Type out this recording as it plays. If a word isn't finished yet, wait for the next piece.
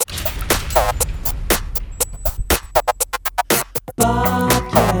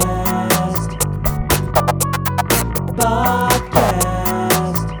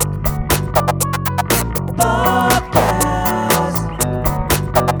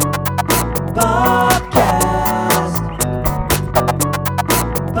Bobcast.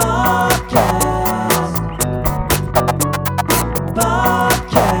 Bobcast.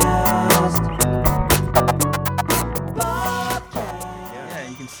 Bobcast. Bobcast. Yeah,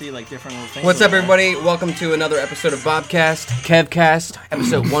 you can see like different little things. What's up, everybody? Welcome to another episode of Bobcast, Kevcast,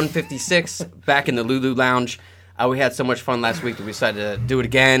 episode 156, back in the Lulu Lounge. We had so much fun last week that we decided to do it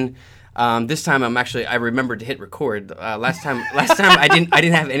again. This time I remembered to hit record. Last time I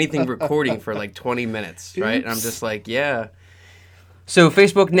didn't have anything recording for like 20 minutes, right? Oops. And I'm just like, yeah. So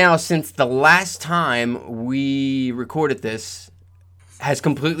Facebook now, since the last time we recorded this, has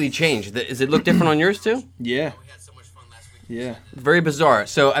completely changed. Does it look different on yours too? Yeah. Yeah. Very bizarre.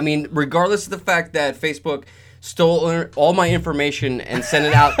 So, I mean, regardless of the fact that Facebook stole all my information and sent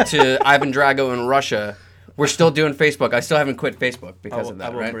it out to Ivan Drago in Russia, we're still doing Facebook. I still haven't quit Facebook because of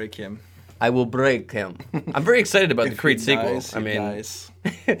that, I will right? break him. I will break him. I'm very excited about the Creed sequel. He's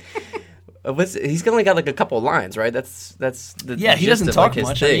only got like a couple of lines, right? That's the he gist doesn't of, talk like, his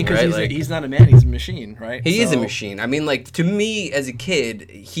much. thing, Because right? he's not a man; he's a machine, right? He is a machine. I mean, like, to me as a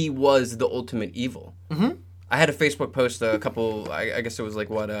kid, he was the ultimate evil. Mm-hmm. I had a Facebook post I guess it was like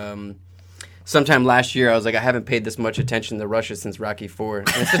sometime last year. I was like, I haven't paid this much attention to Russia since Rocky IV. And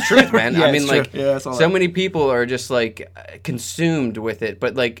it's the truth, man. Yeah, I mean, it's like, true. Yeah, that's all so that. many people are just like consumed with it.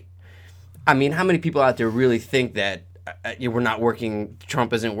 But like, I mean, how many people out there really think that we're not working?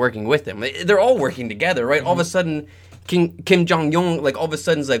 Trump isn't working with them. They're all working together, right? Mm-hmm. All of a sudden, Kim Jong-un, like, all of a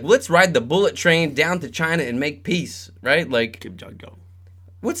sudden is like, let's ride the bullet train down to China and make peace, right? Like, Kim Jong-un.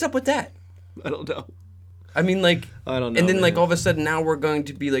 what's up with that? I don't know. I mean, like, I don't know. and then, man. like, all of a sudden now we're going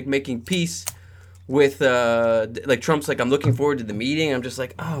to be, like, making peace with, like, Trump's like, I'm looking forward to the meeting. I'm just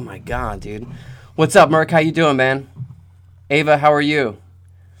like, oh, my God, dude. What's up, Merc? How you doing, man? Ava, how are you?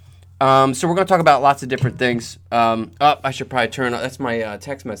 So we're going to talk about lots of different things. I should probably turn off. That's my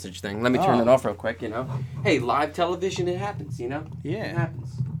text message thing. Let me turn it off real quick, you know? Hey, live television, it happens, you know? Yeah. It happens.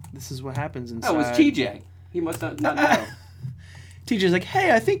 This is what happens inside. Oh, it was TJ. He must not know. TJ's like,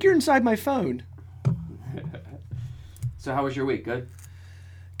 hey, I think you're inside my phone. So how was your week? Good?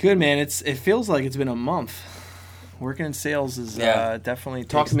 Good, man. It feels like it's been a month. Working in sales is definitely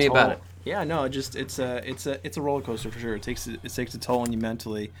Talk takes to me a toll. about it. Yeah, no, it's a roller coaster for sure. It takes a toll on you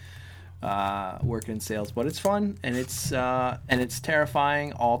mentally, working in sales, but it's fun and it's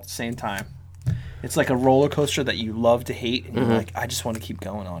terrifying all at the same time. It's like a roller coaster that you love to hate, and you're like, I just want to keep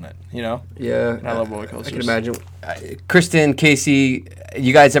going on it, you know? Yeah. And I love roller coasters. I can imagine. Kristen, Casey,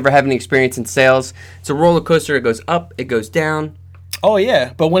 you guys ever have any experience in sales? It's a roller coaster. It goes up, it goes down. Oh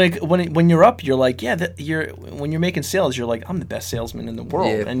yeah, but when you're up, you're like, yeah. When you're making sales, you're like, I'm the best salesman in the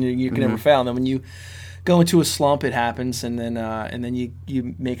world, Yeah. and you can never fail. And then when you go into a slump, it happens, and then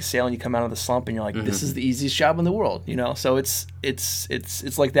you make a sale and you come out of the slump, and you're like, this is the easiest job in the world, you know. So it's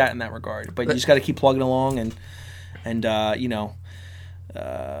like that in that regard. But you just got to keep plugging along, and the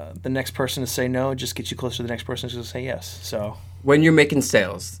next person to say no just gets you closer to the next person to say yes. So. When you're making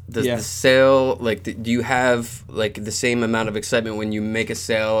sales, does Yeah. the sale, like, do you have, like, the same amount of excitement when you make a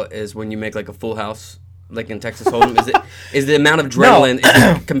sale as when you make, like, a full house, like in Texas Hold'em? Is the amount of adrenaline is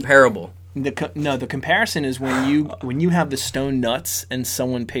it comparable? The comparison is when you have the stone nuts and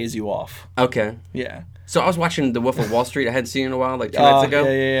someone pays you off. Okay. Yeah. So I was watching The Wolf of Wall Street. I hadn't seen it in a while, like 2 nights ago.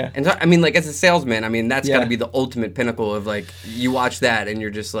 Yeah. And so, I mean, like, as a salesman, I mean, that's got Yeah. to be the ultimate pinnacle of, like, you watch that and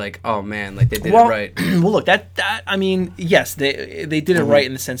you're just like, oh, man, like, they did it right. Well, look, that I mean, yes, they did it right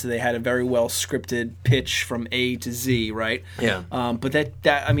in the sense that they had a very well scripted pitch from A to Z, right? Yeah. But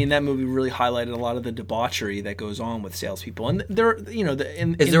that movie really highlighted a lot of the debauchery that goes on with salespeople, and there, you know,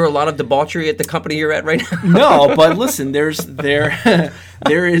 Is there a lot of debauchery at the company you're at right now? No, but listen, there is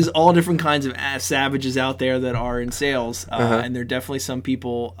all different kinds of savages out there that are in sales, and there are definitely some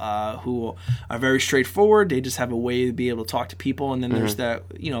people who are very straightforward. They just have a way to be able to talk to people, and then there's that,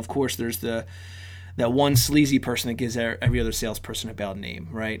 you know, of course, there's that one sleazy person that gives every other salesperson a bad name,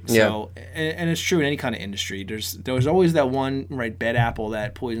 right? Yeah. So, and it's true in any kind of industry. There's always that one, right, bad apple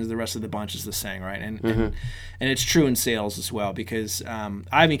that poisons the rest of the bunch, is the saying, right? And it's true in sales as well, because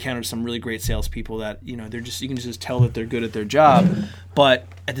I've encountered some really great salespeople that, you know, you can just tell that they're good at their job, but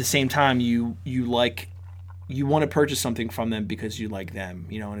at the same time you want to purchase something from them because you like them,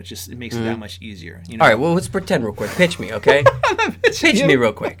 you know, and it makes it that much easier. You know? All right, well, let's pretend real quick. Pitch me, okay? Pitch me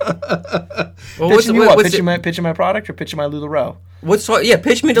real quick. Well, Pitching my product or pitching my LuLaRoe?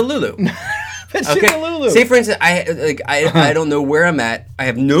 Pitch me to Lulu. Pitching to Lulu. Say, for instance, I don't know where I'm at. I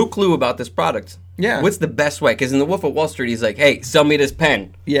have no clue about this product. Yeah. What's the best way? Because in The Wolf of Wall Street, he's like, hey, sell me this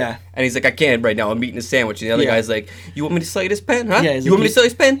pen. Yeah. And he's like, I can't right now. I'm eating a sandwich. And the other guy's like, you want me to sell you this pen, huh? Yeah, You want me to sell you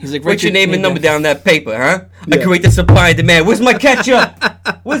this pen? He's like, write your name and number down. down on that paper, huh? I can rate the supply and demand. Where's my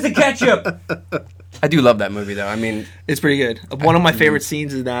ketchup? Where's the ketchup? I do love that movie, though. I mean, it's pretty good. One of my favorite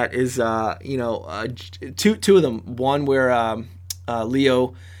scenes in that is, two of them. One where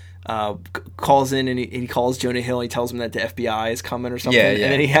Leo calls in and he calls Jonah Hill and he tells him that the FBI is coming or something. Yeah.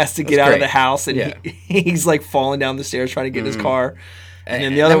 And then he has to get out of the house and he's like falling down the stairs trying to get in his car. And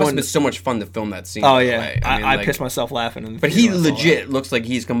then the other that must one have been so much fun to film that scene. Oh yeah, I pissed myself laughing. But he legit looks like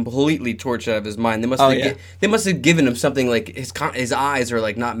he's completely torched out of his mind. They must have given him something like his eyes are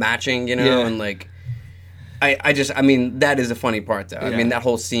like not matching, and like I mean that is a funny part though. I mean that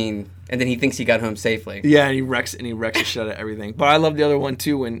whole scene, and then he thinks he got home safely. Yeah, and he wrecks the shit out of everything. But I love the other one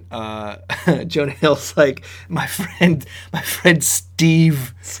too when Jonah Hill's like my friend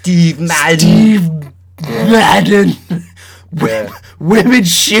Steve Madden.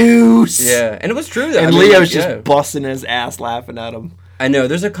 Women's shoes. Yeah, and it was true though. And Leo's just busting his ass laughing at him. I know.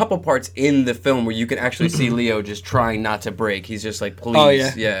 There's a couple parts in the film where you can actually see Leo just trying not to break. He's just like, please. Oh,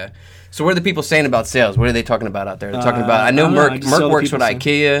 yeah. So what are the people saying about sales? What are they talking about out there? They're talking about. I know Merc works with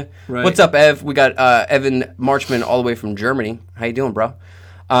IKEA. Right. What's up, Ev? We got Evan Marchman all the way from Germany. How you doing, bro?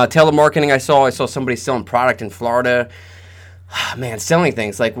 Telemarketing. I saw somebody selling product in Florida. Man, selling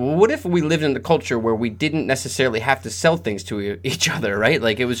things. Like, what if we lived in a culture where we didn't necessarily have to sell things to each other, right?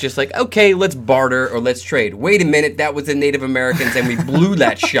 Like, it was just like, okay, let's barter or let's trade. Wait a minute, that was the Native Americans, and we blew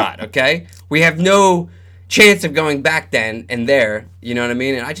that shot, okay? We have no chance of going back then and there, you know what I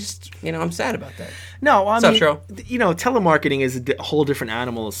mean? And I just, I'm sad about that. No, I mean, Tro? Telemarketing is a whole different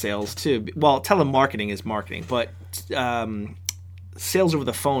animal of sales, too. Well, telemarketing is marketing, but sales over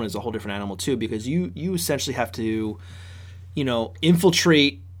the phone is a whole different animal, too, because you essentially have to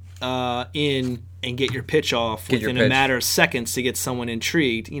infiltrate in and get your pitch off within a matter of seconds to get someone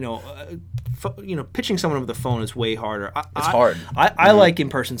intrigued. Pitching someone over the phone is way harder. It's hard. I like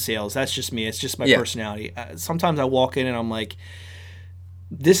in-person sales. That's just me. It's just my personality. Sometimes I walk in and I'm like,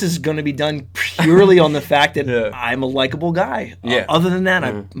 this is going to be done purely on the fact that I'm a likable guy. Other than that,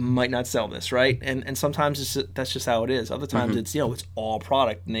 I might not sell this, right? And sometimes that's just how it is. Other times it's all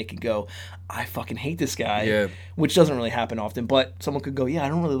product, and they could go, I fucking hate this guy, which doesn't really happen often. But someone could go, I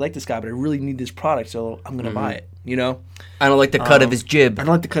don't really like this guy, but I really need this product, so I'm going to buy it. I don't like the cut of his jib. I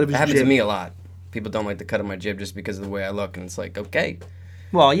don't like the cut of his jib. It happens to me a lot. People don't like the cut of my jib just because of the way I look, and it's like, okay.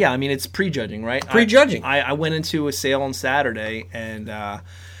 Well, yeah, I mean, it's prejudging, right? Prejudging. I went into a sale on Saturday, and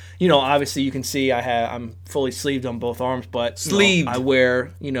obviously you can see I'm fully sleeved on both arms, but I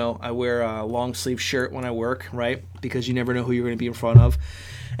wear a long sleeve shirt when I work, right? Because you never know who you're going to be in front of.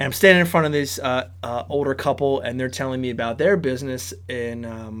 And I'm standing in front of this older couple, and they're telling me about their business,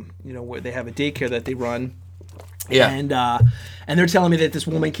 and where they have a daycare that they run. Yeah. And they're telling me that this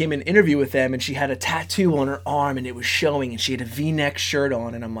woman came in an interview with them, and she had a tattoo on her arm, and it was showing, and she had a V-neck shirt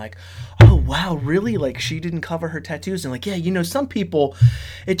on, and I'm like, oh wow, really? Like, she didn't cover her tattoos? And like, yeah, some people,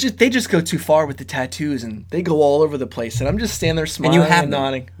 they just go too far with the tattoos, and they go all over the place, and I'm just standing there smiling and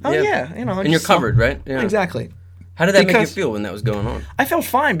nodding. Oh yeah, and you're covered, right? Yeah. Exactly. How did that make you feel when that was going on? I felt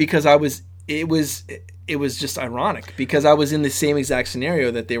fine because it was just ironic because I was in the same exact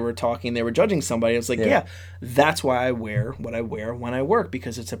scenario that they were judging somebody. It's like, that's why I wear what I wear when I work,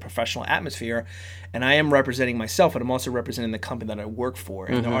 because it's a professional atmosphere, and I am representing myself, but I'm also representing the company that I work for.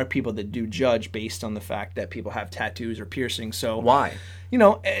 And there are people that do judge based on the fact that people have tattoos or piercings. So why?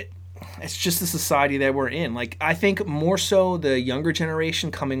 It's just the society that we're in. Like, I think more so the younger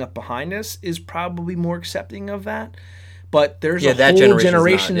generation coming up behind us is probably more accepting of that. But there's a whole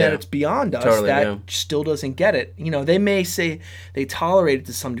generation that it's beyond us that still doesn't get it. They may say they tolerate it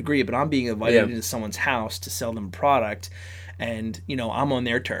to some degree, but I'm being invited into someone's house to sell them product, and I'm on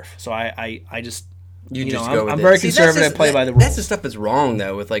their turf. So I just I'm very conservative. Play by the rules. That's the stuff that's wrong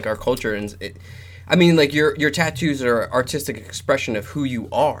though with like our culture, and like your tattoos are artistic expression of who you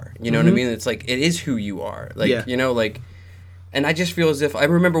are. You know what I mean? It's like it is who you are. Like like. And I just feel as if I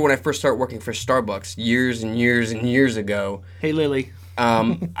remember when I first started working for Starbucks years and years and years ago. Hey, Lily.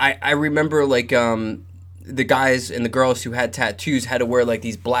 I remember like the guys and the girls who had tattoos had to wear like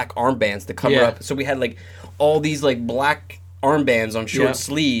these black armbands to cover up. So we had like all these like black armbands on short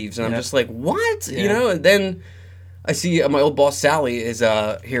sleeves, and I'm just like, what? And then I see my old boss Sally is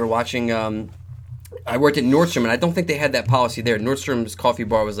here watching. I worked at Nordstrom, and I don't think they had that policy there. Nordstrom's coffee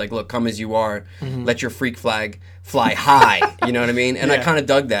bar was like, look, come as you are, let your freak flag fly high, you know what I mean? And I kind of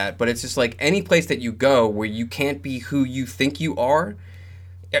dug that, but it's just like any place that you go where you can't be who you think you are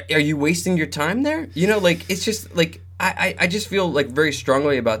you wasting your time there? Like, it's just, like, I just feel, like, very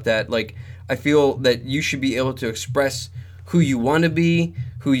strongly about that. Like, I feel that you should be able to express who you want to be,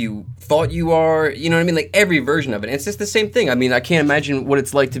 who you thought you are, you know what I mean? Like, every version of it. And it's just the same thing. I mean, I can't imagine what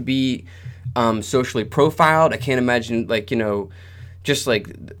it's like to be socially profiled. I can't imagine, like, just like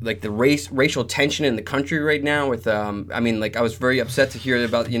the racial tension in the country right now. With I mean, like I was very upset to hear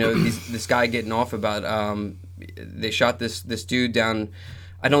about this guy getting off about they shot this dude down.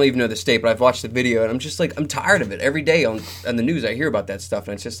 I don't even know the state, but I've watched the video and I'm just like I'm tired of it. Every day on the news I hear about that stuff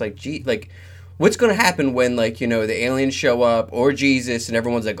and it's just like gee like. What's going to happen when, like, the aliens show up or Jesus and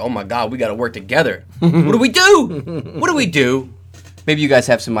everyone's like, oh, my God, we got to work together. What do we do? What do we do? Maybe you guys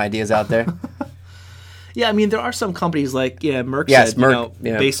have some ideas out there. Yeah, I mean, there are some companies like Merck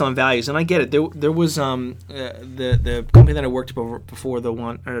said, based on values. And I get it. There was the company that I worked before, the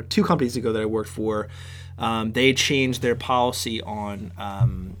one, or 2 companies ago that I worked for, they changed their policy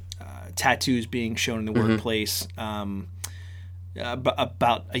on tattoos being shown in the workplace.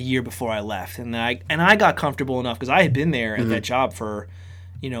 About a year before I left, and I got comfortable enough because I had been there at that job for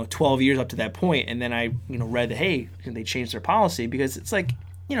 12 years up to that point, and then I read that hey, they changed their policy because it's like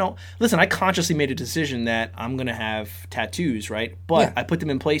listen, I consciously made a decision that I'm gonna have tattoos, right? But I put them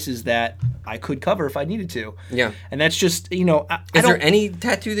in places that I could cover if I needed to. Yeah, and that's just Is there any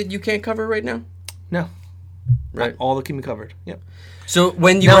tattoo that you can't cover right now? No, right? All that can be covered. Yep. So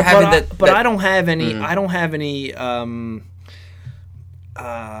when you were having I don't have any. I don't have any.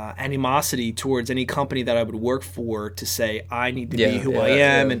 Animosity towards any company that I would work for to say I need to be who I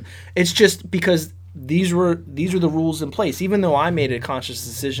am, and it's just because these were the rules in place. Even though I made a conscious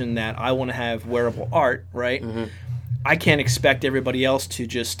decision that I want to have wearable art, right? I can't expect everybody else to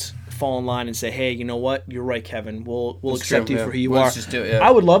just fall in line and say, hey, you know what? You're right, Kevin. We'll accept you for who you are. Just do it,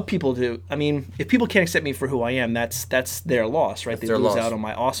 I would love people to. I mean, if people can't accept me for who I am, that's their loss, right? They lose out on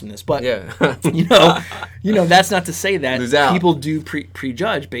my awesomeness. But that's not to say that people do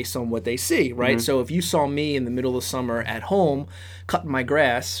prejudge based on what they see, right? So if you saw me in the middle of summer at home cutting my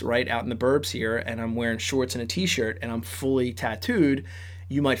grass, right out in the burbs here, and I'm wearing shorts and a t-shirt, and I'm fully tattooed,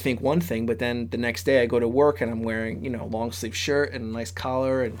 you might think one thing, but then the next day I go to work and I'm wearing, long sleeve shirt and a nice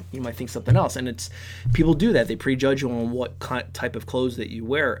collar, and you might think something else. And it's people do that; they prejudge you on what type of clothes that you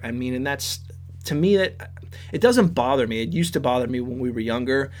wear. I mean, and that's to me that it doesn't bother me. It used to bother me when we were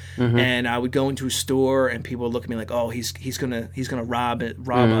younger, and I would go into a store and people would look at me like, "Oh, he's gonna rob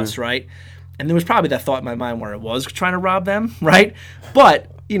us, right?" And there was probably that thought in my mind where I was trying to rob them, right? But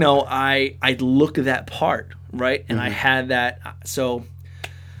I look at that part, right, and I had that so.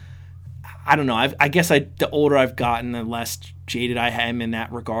 I don't know. I guess the older I've gotten, the less jaded I am in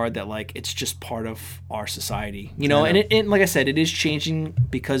that regard. That like it's just part of our society, And like I said, it is changing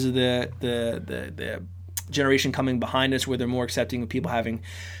because of the generation coming behind us, where they're more accepting of people having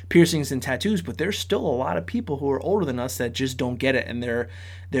piercings and tattoos. But there's still a lot of people who are older than us that just don't get it, and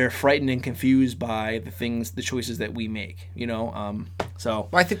they're frightened and confused by the choices that we make. So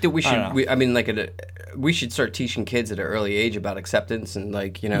I think that we should. We should start teaching kids at an early age about acceptance and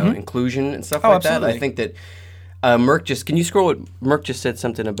inclusion and stuff like absolutely. that. I think that Merck can you scroll what Merck just said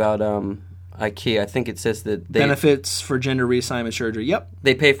something about IKEA. I think it says that they benefits for gender reassignment surgery. Yep,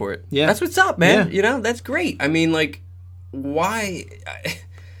 they pay for it. Yeah, that's what's up, man. Yeah. That's great. I mean, like, why?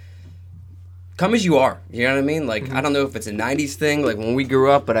 Come as you are. You know what I mean? Like, I don't know if it's a 90s thing, like when we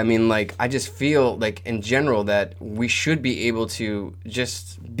grew up, but I mean, like, I just feel like in general that we should be able to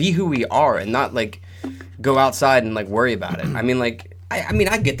just be who we are and not like go outside and like worry about it. I mean, like,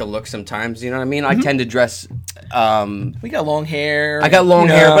 I get the look sometimes, you know what I mean? I tend to dress. We got long hair. I got long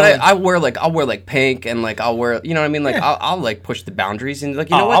hair, but I'll wear pink and like I'll wear, you know what I mean? Like I'll like push the boundaries and like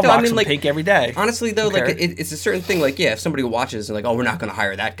what? I'll rock I mean, some like pink every day. Honestly though, like it's a certain thing. Like if somebody watches and like, oh, we're not gonna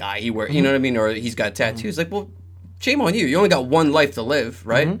hire that guy. You know what I mean? Or he's got tattoos. Like, well, shame on you. You only got one life to live,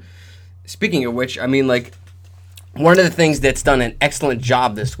 right? Speaking of which, I mean, like one of the things that's done an excellent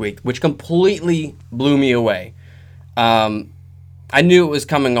job this week, which completely blew me away. I knew it was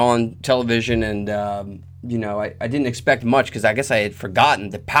coming on television, and I didn't expect much because I guess I had forgotten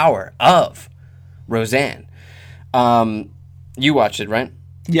the power of Roseanne. You watched it, right?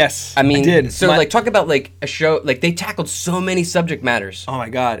 Yes, I did. So, like, talk about like a show. Like, they tackled so many subject matters. Oh my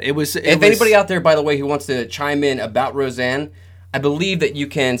God, Anybody out there, by the way, who wants to chime in about Roseanne, I believe that you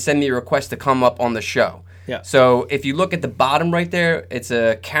can send me a request to come up on the show. Yeah. So if you look at the bottom right there, it's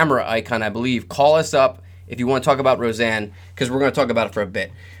a camera icon, I believe. Call us up if you want to talk about Roseanne, because we're going to talk about it for a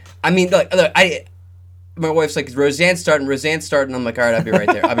bit. I mean, look, my wife's like, Roseanne's starting. I'm like, all right, I'll be right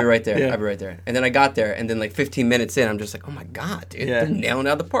there. I'll be right there. And then I got there, and then like 15 minutes in, I'm just like, oh my God, dude, they're nailing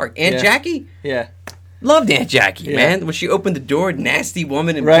out the park. Aunt Jackie? Yeah. Loved Aunt Jackie, man. When she opened the door, nasty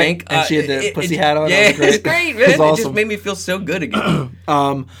woman in pink. And she had the pussy hat on. Yeah, it's great, man. It awesome. just made me feel so good again.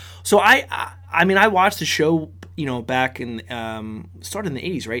 So I mean, I watched the show, back in, started in the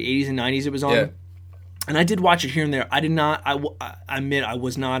 80s, right? 80s and 90s it was on. Yeah. And I did watch it here and there. I did not. I admit I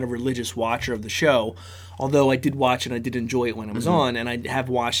was not a religious watcher of the show, although I did watch it. I did enjoy it when it was on, and I have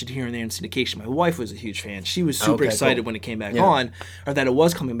watched it here and there in syndication. My wife was a huge fan. She was super excited when it came back on, or that it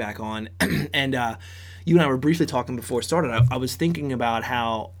was coming back on. And you and I were briefly talking before it started. I was thinking about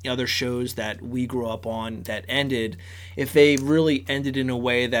how other shows that we grew up on that ended, if they really ended in a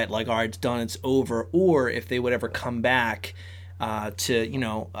way that like, all right, it's done, it's over, or if they would ever come back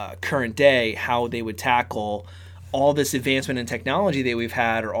to current day, how they would tackle all this advancement in technology that we've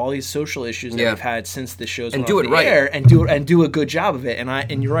had, or all these social issues that we've had since the shows went off the air, and do a good job of it.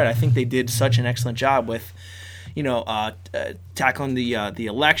 And you're right. I think they did such an excellent job with, tackling the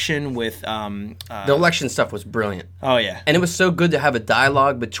election with the election stuff was brilliant. Oh yeah, and it was so good to have a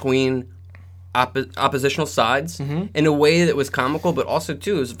dialogue between oppositional sides in a way that was comical, but also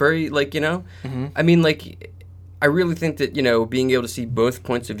too it was very I mean, like, I really think that, being able to see both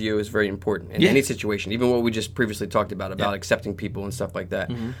points of view is very important in any situation, even what we just previously talked about accepting people and stuff like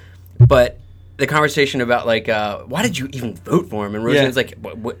that. But the conversation about, like, why did you even vote for him? And Roseanne's like,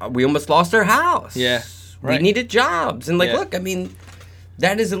 we almost lost our house. Yeah. We needed jobs. And, like, look, I mean,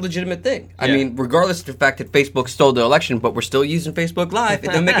 that is a legitimate thing. I mean, regardless of the fact that Facebook stole the election, but we're still using Facebook Live. It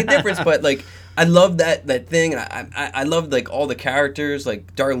doesn't make a difference. But, like, I love that thing. And I loved, like, all the characters.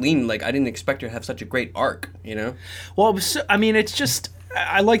 Like, Darlene, like, I didn't expect her to have such a great arc, Well, I mean, it's just,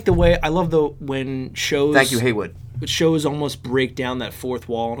 I like the way, I love when shows. Thank you, Haywood. Shows almost break down that fourth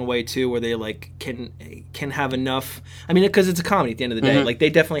wall in a way too, where they like can have enough. I mean, because it's a comedy at the end of the day. Like, they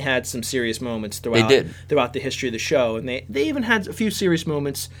definitely had some serious moments throughout the history of the show, and they even had a few serious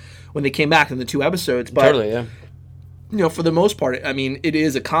moments when they came back in the 2 episodes. But totally, yeah. For the most part, I mean, it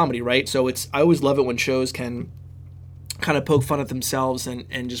is a comedy, right? So I always love it when shows can kind of poke fun at themselves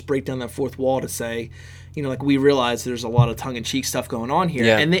and just break down that fourth wall to say, like, we realize there's a lot of tongue-in-cheek stuff going on here.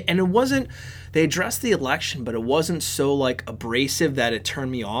 Yeah. And it wasn't, they addressed the election, but it wasn't so, like, abrasive that it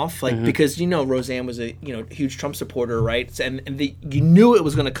turned me off. Like, because, Roseanne was a, huge Trump supporter, right? And you knew it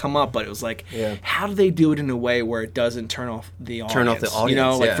was going to come up, but it was like, how do they do it in a way where it doesn't turn off the audience? Turn off the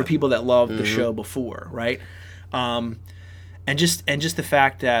audience, for people that loved the show before, right? And just the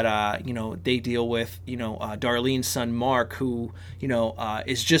fact that they deal with Darlene's son Mark, who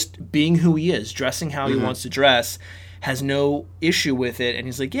is just being who he is, dressing how he wants to dress, has no issue with it, and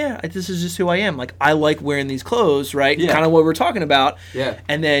he's like, this is just who I am. Like, I like wearing these clothes, right? Yeah. Kind of what we're talking about. Yeah.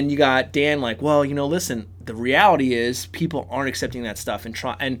 And then you got Dan like, well, listen, the reality is people aren't accepting that stuff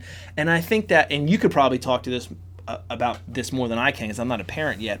and I think that, and you could probably talk to this about this more than I can because I'm not a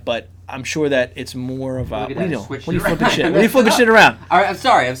parent yet, but I'm sure that it's more of a. What are you flipping shit? What are you flipping shit around? All right, I'm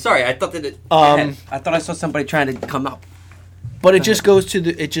sorry. I thought that I thought I saw somebody trying to come up. But it just goes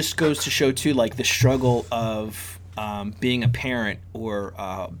to show too, like, the struggle of being a parent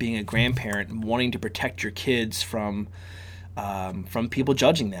or being a grandparent and wanting to protect your kids from people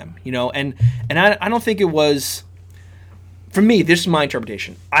judging them, and I don't think it was. For me, this is my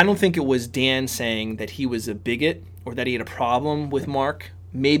interpretation. I don't think it was Dan saying that he was a bigot or that he had a problem with Mark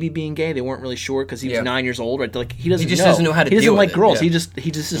maybe being gay. They weren't really sure because he was 9 years old. Right? Like, he doesn't know how to deal with it. He doesn't like girls. Yeah.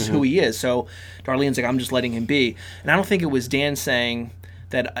 He just is who he is. So Darlene's like, I'm just letting him be. And I don't think it was Dan saying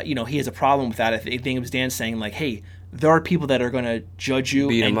that he has a problem with that. I think it was Dan saying, like, hey, there are people that are going to judge you,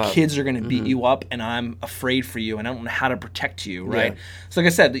 and kids are going to beat you up, and I'm afraid for you, and I don't know how to protect you, right? Yeah. So, like I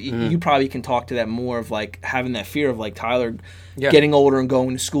said, you probably can talk to that more of, like, having that fear of, like, Tyler getting older and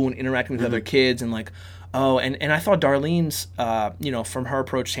going to school and interacting with other kids, and, like, and I thought Darlene's, from her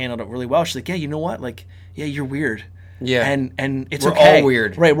approach, handled it really well. She's like, yeah, you know what? Like, yeah, you're weird. Yeah. And it's we're okay. All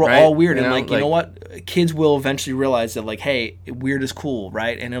weird. Right, we're all weird. And, like, you know what? Kids will eventually realize that, like, hey, weird is cool,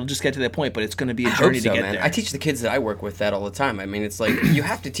 right? And it'll just get to that point, but it's going to be a journey to get there. I teach the kids that I work with that all the time. I mean, it's like, you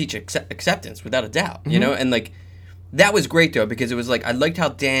have to teach acceptance without a doubt, And, like, that was great, though, because it was like, I liked how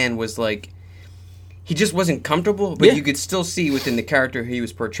Dan was, like, he just wasn't comfortable, but you could still see within the character he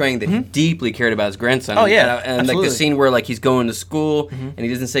was portraying that he deeply cared about his grandson. Oh, yeah. And like, the scene where, like, he's going to school and he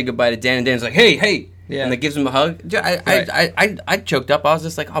doesn't say goodbye to Dan, and Dan's like, hey. Yeah. And it gives him a hug. I choked up. I was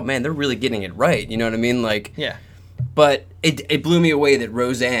just like, oh man, they're really getting it right. You know what I mean? Like, yeah. But it blew me away that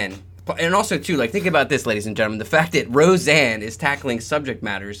Roseanne, and also too, like, think about this, ladies and gentlemen, the fact that Roseanne is tackling subject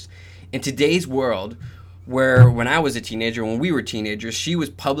matters in today's world, where when I was a teenager, when we were teenagers, she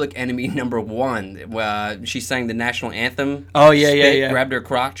was public enemy number one. She sang the national anthem. Oh, yeah. Grabbed her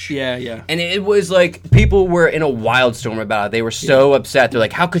crotch. Yeah. And it was like, people were in a wildstorm about it. They were so upset. They're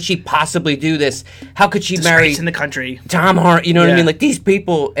like, how could she possibly do this? How could she marry in the country? Tom Hardy, you know what I mean? Like, these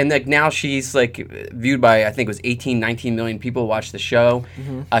people, and like, now she's like viewed by, I think it was 18, 19 million people watched the show.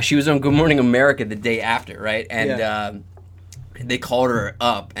 She was on Good Morning America the day after, right? And they called her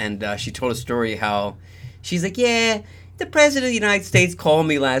up, and she told a story how she's like, yeah, the president of the United States called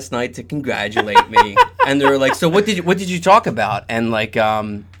me last night to congratulate me. And they were like, so what did you talk about? And like,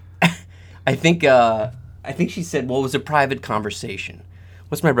 I think she said, well, it was a private conversation.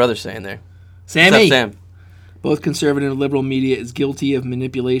 What's my brother saying there? Sammy. What's up, Sam? Both conservative and liberal media is guilty of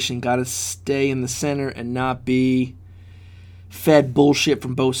manipulation. Got to stay in the center and not be fed bullshit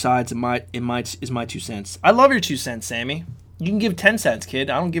from both sides. Is my 2 cents. I love your 2 cents, Sammy. You can give 10 cents, kid.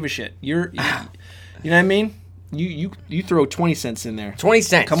 I don't give a shit. You know what I mean? You throw 20 cents in there. 20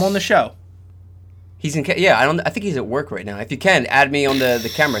 cents. Come on the show. He's in. Yeah, I think he's at work right now. If you can, add me on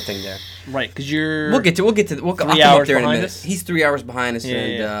the camera thing there. Right, because you're. We'll get to. I'll come up hours there in a behind minute. us? He's 3 hours behind us,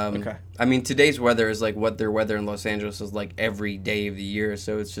 Okay. I mean, today's weather is like what their weather in Los Angeles is like every day of the year.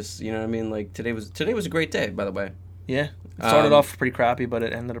 So it's just, you know what I mean. Like today was a great day, by the way. Yeah, it started off pretty crappy, but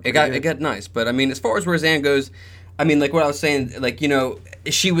it ended up. It got nice, but I mean, as far as Roseanne goes, I mean, like what I was saying, like, you know,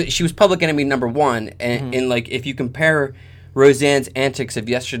 she was public enemy number one, and like if you compare Roseanne's antics of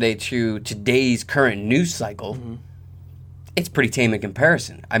yesterday to today's current news cycle, it's pretty tame in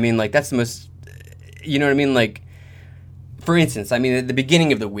comparison. I mean, like, that's the most, you know what I mean? Like, for instance, I mean, at the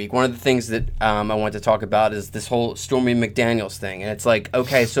beginning of the week, one of the things that I wanted to talk about is this whole Stormy McDaniels thing. And it's like,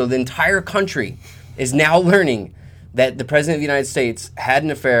 okay, so the entire country is now learning that the President of the United States had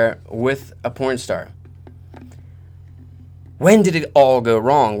an affair with a porn star. When did it all go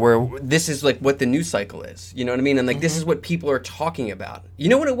wrong? Where this is like what the news cycle is, you know what I mean? And like this is what people are talking about. You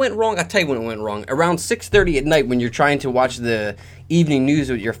know when it went wrong? I'll tell you when it went wrong. Around 6:30 at night when you're trying to watch the evening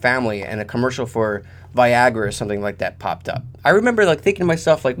news with your family and a commercial for Viagra or something like that popped up. I remember like thinking to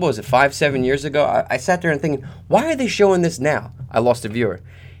myself, like, what was it, 5-7 years ago? I sat there and thinking, why are they showing this now? I lost a viewer.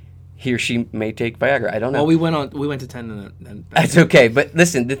 He or she may take Viagra. I don't know. Well, we went to 10 and then. That's okay. But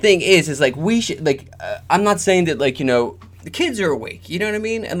listen, the thing is like we should, like, I'm not saying that, like, you know, the kids are awake, you know what I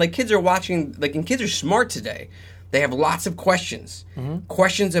mean? And like kids are watching, like, and kids are smart today. They have lots of questions.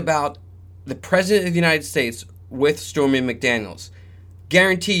 Questions about the President of the United States with Stormy McDaniels.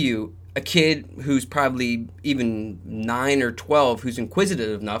 Guarantee you, a kid who's probably even 9 or 12 who's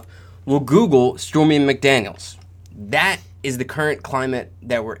inquisitive enough will Google Stormy McDaniels. That is the current climate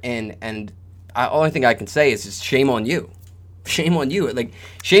that we're in, and only thing I can say is just shame on you. Shame on you. Like,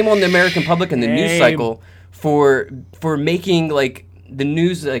 shame on the American public and the news cycle for making, like, the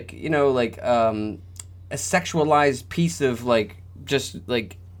news, like, you know, like, a sexualized piece of, like, just,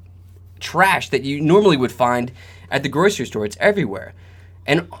 like, trash that you normally would find at the grocery store. It's everywhere.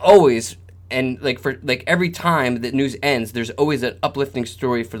 And always, and, like, for, like, every time that news ends, there's always an uplifting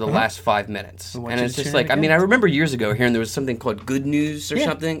story for the last 5 minutes. And it's just like, I mean, I remember years ago hearing there was something called Good News or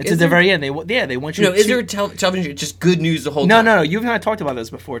something. It's at the very end. They want you. You know, is there a television just good news the whole time? No. You and I talked about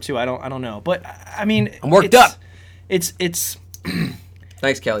this before too. I don't know, but I mean, I'm worked up. It's.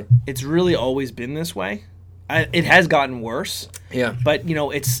 Thanks, Kelly. It's really always been this way. It has gotten worse. Yeah. But you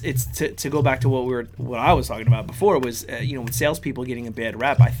know, it's to go back to what I was talking about before was you know, with salespeople getting a bad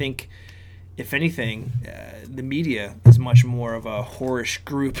rap. I think, if anything, the media is much more of a whorish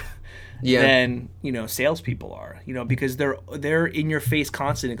group than, you know, salespeople are. You know, because they're in your face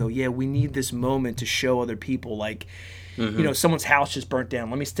constantly and go, yeah, we need this moment to show other people, like, you know, someone's house just burnt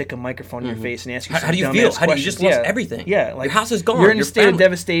down. Let me stick a microphone in your face and ask you. How do you feel? How do you just lost everything? Yeah, like your house is gone. You're in a state of family.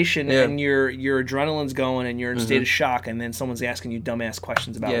 devastation, and your adrenaline's going, and you're in a state of shock, and then someone's asking you dumbass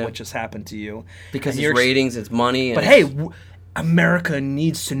questions about what just happened to you because it's ratings, it's money. But hey, America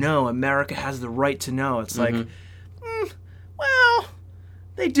needs to know. America has the right to know. It's like, well,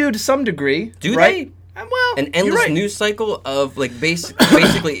 they do to some degree. Do right? they? Well, an endless news cycle of, like,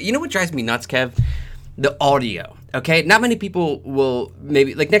 basically, you know what drives me nuts, Kev? The audio. Okay, not many people will,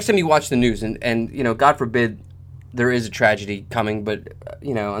 maybe, like, next time you watch the news, and you know, God forbid there is a tragedy coming, but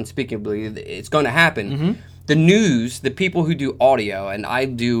you know, unspeakably, it's going to happen. The news, the people who do audio, and I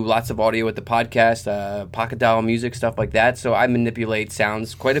do lots of audio with the podcast, pocket dial music, stuff like that, so I manipulate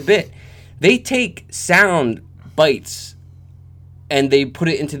sounds quite a bit. They take sound bites and they put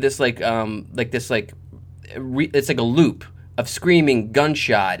it into this, like it's like a loop of screaming,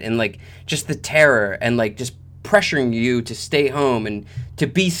 gunshot, and like just the terror, and like just pressuring you to stay home and to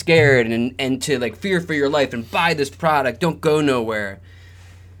be scared and to, like, fear for your life and buy this product, don't go nowhere.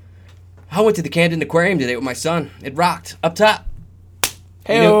 I went to the Camden Aquarium today with my son. It rocked. Up top.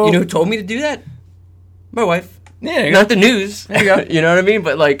 Hey, you know who told me to do that? My wife. Yeah, there you not go. the news. There you go. You know what I mean?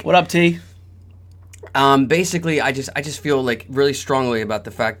 But, like, what up, T? Basically, I just feel, like, really strongly about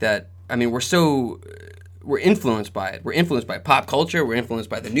the fact that, I mean, we're influenced by it. We're influenced by pop culture. We're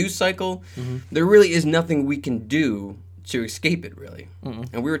influenced by the news cycle. There really is nothing we can do to escape it, really.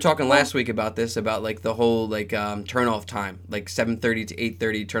 And we were talking last week about this, about, like, the whole, like, turn off time, like 7:30 to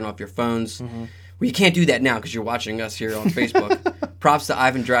 8:30, turn off your phones. Well, you can't do that now because you're watching us here on Facebook. Props to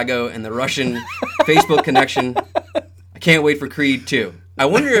Ivan Drago and the Russian Facebook connection. I can't wait for Creed 2. I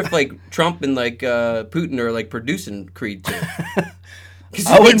wonder if like Trump and like Putin are like producing Creed 2. Because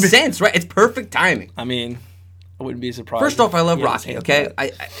it makes sense, right? It's perfect timing. I mean, I wouldn't be surprised. First off, I love Yeah, Rocky. Okay,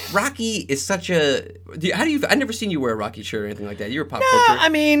 Rocky is such a. I've never seen you wear a Rocky shirt or anything like that. You're a pop culture. I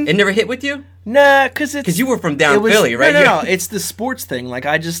mean, it never hit with you. Nah, because you were from down Philly, right? No. It's the sports thing. Like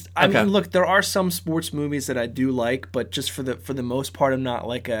I Okay. mean, look, there are some sports movies that I do like, but just for the most part, I'm not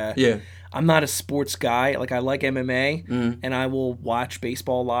like a. Yeah. I'm not a sports guy. Like I like MMA, Mm-hmm. and I will watch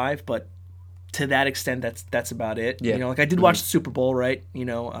baseball live, but to that extent, that's about it. Yeah. You know, like I did watch the Super Bowl, right? You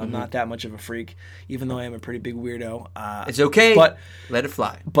know, I'm not that much of a freak, even though I am a pretty big weirdo. It's okay, but let it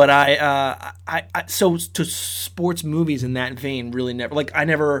fly. But so to sports movies in that vein, really never. Like I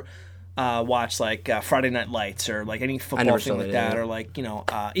never watched like Friday Night Lights or like any football thing like that, or like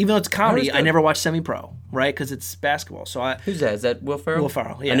even though it's comedy, I never watched Semi-Pro, right? Because it's basketball. So Who's that? Is that Will Ferrell? Will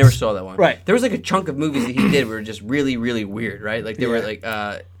Ferrell. Yes. I never saw that one. Right. There was like a chunk of movies that he did were just really, really weird, right? Like they were like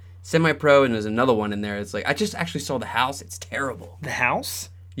Semi-Pro, and there's another one in there. It's like I just actually saw The House. It's terrible. The House.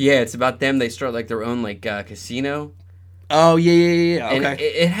 Yeah, it's about them. They start like their own like casino. Oh yeah. And Okay.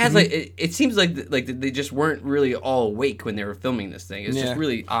 it has like it seems like they just weren't really all awake when they were filming this thing. It's just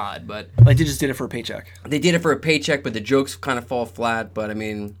really odd, but like they just did it for a paycheck. they did it for a paycheck, but the jokes kind of fall flat. But I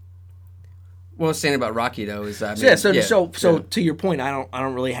mean, what I was saying about Rocky though is I mean, so to your point, I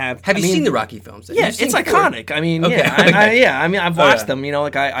don't really have. Have you seen the Rocky films? Yeah, You've seen it's before? iconic. I mean, Okay, I mean, I've watched yeah. them. You know,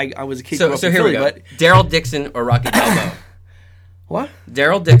 like I was a kid. So here we go. But Daryl Dixon or Rocky Balboa? what?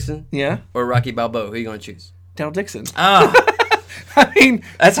 Daryl Dixon Yeah, or Rocky Balboa? Who are you gonna choose? Daryl Dixon. Ah, I mean,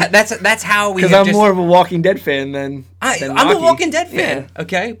 that's how we. because I'm more of a Walking Dead fan than I'm Rocky. a Walking Dead fan,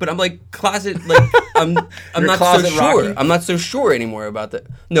 okay, but I'm like closet, like I'm You're not so closet sure. Rocky? I'm not so sure anymore about that.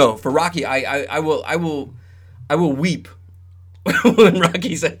 No, for Rocky, I will weep when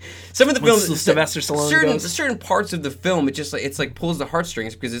Rocky said some of the When films. Sylvester Stallone goes. certain parts of the film, it's like pulls the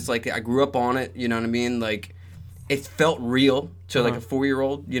heartstrings because it's like I grew up on it. You know what I mean? Like it felt real to like a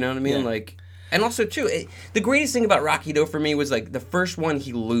 4-year-old. You know what I mean? Yeah. Like. And also, too, the greatest thing about Rocky, though, for me was, like, the first one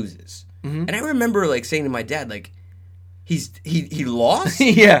he loses. Mm-hmm. And I remember, like, saying to my dad, like, he lost?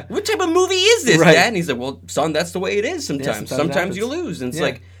 Yeah. What type of movie is this, Right. Dad? And he's like, well, son, that's the way it is sometimes. sometimes it Sometimes you happens. lose. And it's Yeah.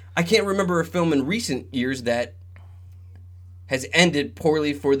 like, I can't remember a film in recent years that has ended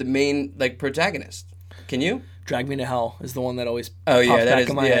poorly for the main, like, protagonist. Can you? Drag Me to Hell is the one that always Oh, pops yeah, that back is,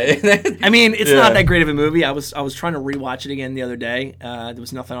 in my yeah. head. I mean, it's Yeah. not that great of a movie. I was trying to rewatch it again the other day. There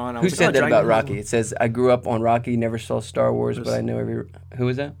was nothing on. I Who was said like, that Drag Me about to Hell. Rocky? It says, I grew up on Rocky, never saw Star Wars, but I know every... Who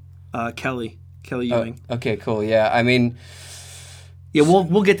was that? Kelly Ewing. Okay, cool. Yeah, I mean... Yeah,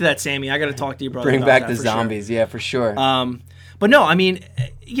 we'll get to that, Sammy. I got to talk to your brother. Bring about back that the for sure. zombies, yeah, for sure. But no, I mean,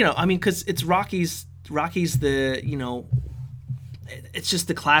 because it's Rocky's the, it's just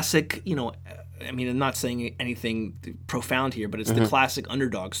the classic, I mean, I'm not saying anything profound here, but it's the classic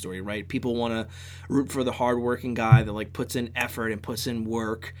underdog story, right? People want to root for the hardworking guy that like puts in effort and puts in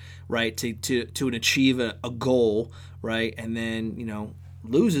work, right, to achieve a goal, right, and then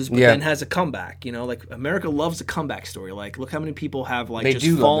loses, but then has a comeback. Like America loves a comeback story. Like, look how many people have like They just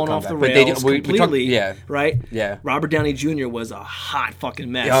do love fallen the off the comeback, but they rails do- we talk- completely. yeah. Right. Yeah. Robert Downey Jr. was a hot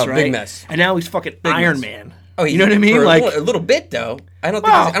fucking mess. Yeah, right? big mess. And now he's fucking Iron mess. Man. Oh, you know what I mean? For Like a little bit though. I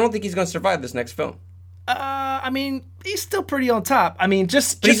don't think he's going to survive this next film. I mean, he's still pretty on top. I mean,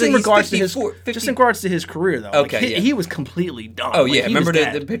 just he's in like- regards he's to his 54, just in regards to his career though. Okay, like, yeah. he was completely done. Oh Like, yeah, he was remember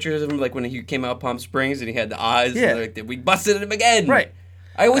the dead. pictures of him like when he came out of Palm Springs and he had the eyes. Yeah. And like, we busted him again. Right.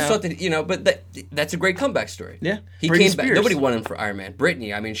 I always thought that but that's a great comeback story. Yeah. He Britney came Spears. back. Nobody wanted him for Iron Man.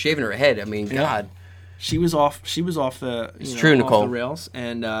 Brittany, I mean, shaving her head. I mean, God. She was off the true, off Nicole. the rails,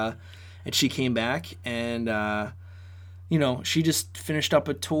 and she came back, and she just finished up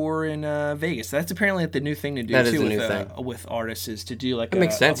a tour in Vegas. That's apparently the new thing to do That is too the with new thing. with artists is to do like That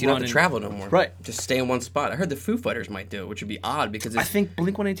makes sense. You don't have to run travel no more. Right. Just stay in one spot. I heard the Foo Fighters might do it, which would be odd because I think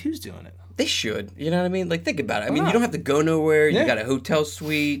Blink-182 is doing it. they should. You know what I mean? Like, think about it. I mean, not? you don't have to go nowhere. You Yeah. got a hotel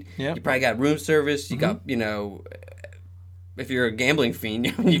suite. Yeah. You probably got room service. You got, if you're a gambling fiend,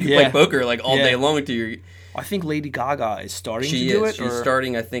 you can Yeah. play poker like all Yeah. day long to your. I think Lady Gaga is starting She to do is. it. She's or-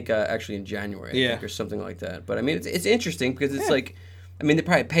 starting, I think, actually in January, I Yeah. think, or something like that. But I mean, it's interesting because it's like, I mean, they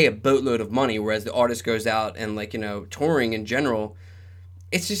probably pay a boatload of money, whereas the artist goes out and touring in general.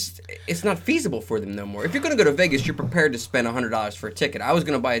 It's not feasible for them no more. If you're going to go to Vegas, you're prepared to spend $100 for a ticket. I was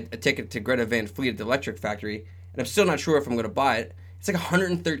going to buy a ticket to Greta Van Fleet at the Electric Factory, and I'm still not sure if I'm going to buy it. It's like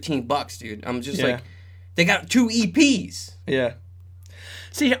 $113, dude. I'm just like, they got 2 EPs. Yeah.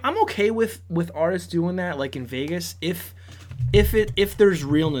 See, I'm okay with artists doing that, like in Vegas, if if there's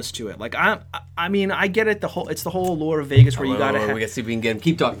realness to it. Like I mean, I get it. It's the whole allure of Vegas where you gotta we gotta see if we can get him.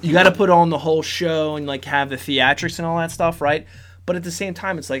 Keep talking. You gotta put on the whole show and like have the theatrics and all that stuff, right? But at the same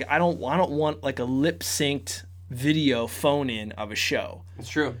time, it's like I don't want like a lip synced video phone in of a show. It's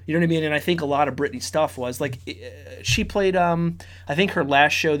true. You know what I mean? And I think a lot of Britney's stuff was like she played. I think her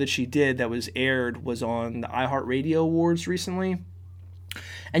last show that she did that was aired was on the iHeartRadio Awards recently,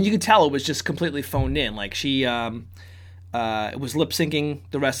 and you could tell it was just completely phoned in. Like she it was lip syncing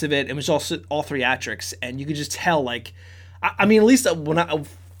the rest of it. It was also all theatrics, and you could just tell. Like, I mean, at least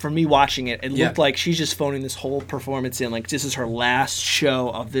for me watching it, it looked like she's just phoning this whole performance in. Like, this is her last show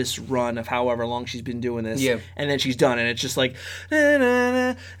of this run of however long she's been doing this. Yeah. And then she's done. And it's just like,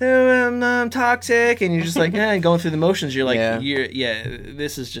 I'm toxic. And you're just like, going through the motions. You're like,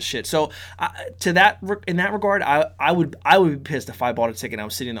 this is just shit. So in that regard, I would be pissed if I bought a ticket and I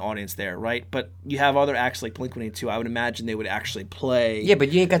was sitting in the audience there, right? But you have other acts like Blink-182. I would imagine they would actually play. Yeah,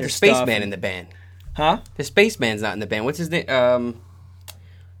 but you ain't got the Spaceman in the band. Huh? The Spaceman's not in the band. What's his name?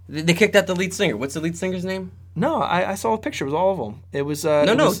 They kicked out the lead singer. What's the lead singer's name? No, I saw a picture. It was all of them. It was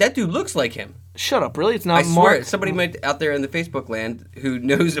no, that dude looks like him. Shut up, really? It's not I Mark. swear, somebody might out there in the Facebook land who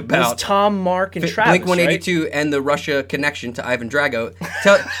knows about it's Tom, Mark, and Travis, Blink-182 right? And the Russia connection to Ivan Drago.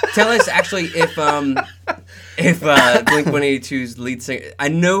 Tell us actually if Blink-182's lead singer. I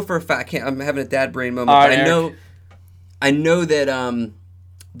know for a fact. I'm having a dad brain moment. But I know that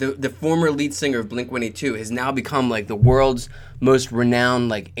the former lead singer of Blink-182 has now become like the world's most renowned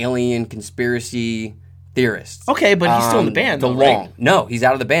like alien conspiracy theorist. Okay, but he's still in the band. DeLonge. Right? No, he's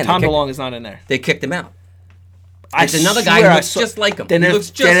out of the band. Tom DeLonge is not in there. They kicked him out. It's another guy who looks just like him. Then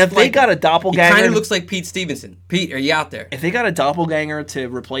if they got a doppelganger, he kind of looks like Pete Stevenson. Pete, are you out there? If they got a doppelganger to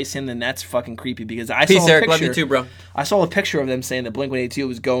replace him, then that's fucking creepy. Because I Peace, saw a Eric. picture. Love you too, bro. I saw a picture of them saying that Blink-182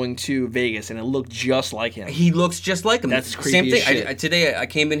 was going to Vegas, and it looked just like him. He looks just like him. That's creepy. Same thing. As shit. Today I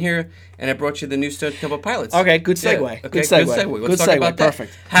came in here and I brought you the new Stone Temple Pilots. Okay, good segue. Yeah. Okay, good segue. Let's talk about that.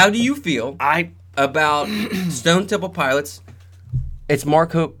 Perfect. How do you feel about Stone Temple Pilots? It's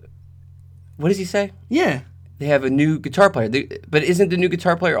Mark Hope. What does he say? Yeah. They have a new guitar player. But isn't the new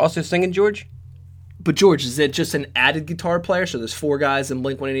guitar player also singing, George? But George, is it just an added guitar player? So there's 4 guys in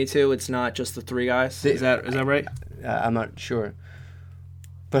Blink-182. It's not just the 3 guys. Is that right? I'm not sure.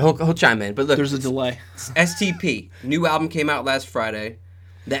 But he'll chime in. But look, there's a delay. STP. New album came out last Friday.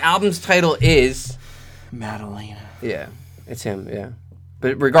 The album's title is Madalena. Yeah, it's him. Yeah.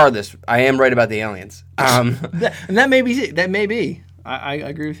 But regardless, I am right about the aliens. And that may be. That may be. I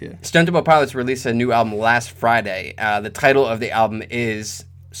agree with you. Stone Temple Pilots released a new album last Friday. The title of the album is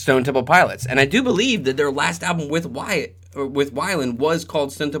Stone Temple Pilots, and I do believe that their last album with Weiland was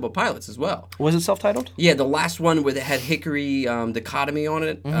called Stone Temple Pilots as well. Was it self-titled? Yeah, the last one where it had Hickory Dichotomy on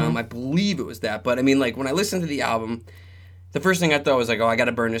it. Mm-hmm. I believe it was that. But I mean, like when I listened to the album, the first thing I thought was like, oh, I got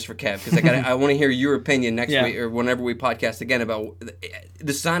to burn this for Kev because I want to hear your opinion next week or whenever we podcast again about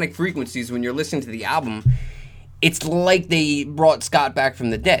the sonic frequencies when you're listening to the album. It's like they brought Scott back from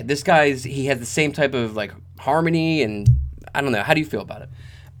the dead. This he has the same type of like harmony, and I don't know. How do you feel about it?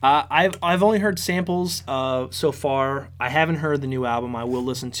 I've only heard samples so far. I haven't heard the new album. I will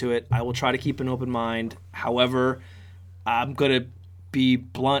listen to it. I will try to keep an open mind. However, I'm gonna be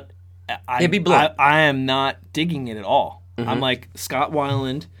blunt. Be blunt. I am not digging it at all. Mm-hmm. I'm like, Scott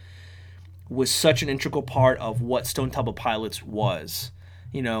Weiland was such an integral part of what Stone Temple Pilots was.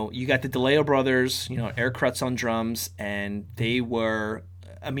 You know, you got the DeLeo brothers, you know, Eric Krutz on drums, and they were,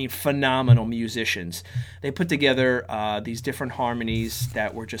 phenomenal musicians. They put together these different harmonies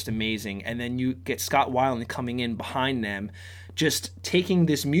that were just amazing. And then you get Scott Weiland coming in behind them, just taking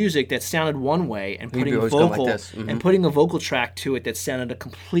this music that sounded one way and putting putting a vocal track to it that sounded a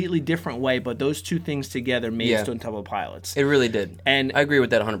completely different way. But those two things together made Stone Temple Pilots. It really did. And I agree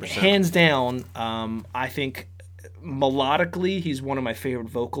with that 100%. Hands down, I think melodically he's one of my favorite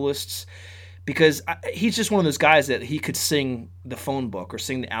vocalists because he's just one of those guys that he could sing the phone book or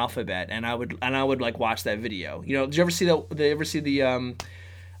sing the alphabet, and I would like watch that video. You know, did you ever see that? Did you ever see the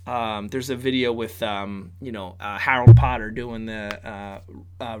there's a video with Harold Potter doing the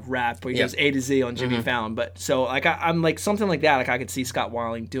rap where he goes A to Z on Jimmy Fallon. But so like I'm like something like that. Like I could see Scott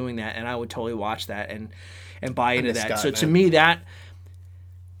Weiland doing that, and I would totally watch that and buy into that. Scott, to me that.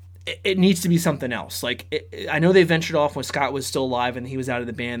 It needs to be something else. Like I know they ventured off when Scott was still alive and he was out of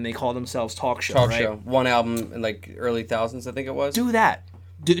the band. They called themselves Talk Show. Talk Show. One album in like early thousands, I think it was. Do that.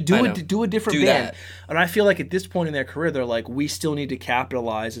 Do a different band. That. And I feel like at this point in their career, they're like, we still need to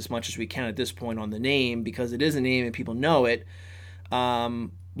capitalize as much as we can at this point on the name because it is a name and people know it.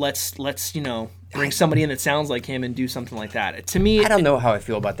 let's bring somebody in that sounds like him and do something like that. To me, I don't know how I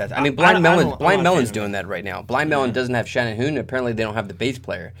feel about that. I mean, Blind Melon's doing that right now. Blind Melon doesn't have Shannon Hoon. Apparently, they don't have the bass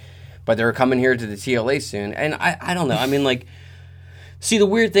player, but they're coming here to the TLA soon. And I don't know. I mean, like, see, the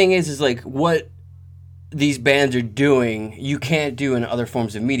weird thing is like what these bands are doing, you can't do in other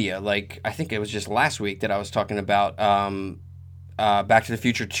forms of media. Like, I think it was just last week that I was talking about Back to the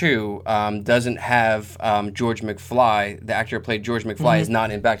Future 2 doesn't have George McFly. The actor who played George McFly is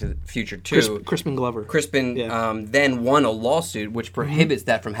not in Back to the Future 2. Crispin Glover. Crispin then won a lawsuit which prohibits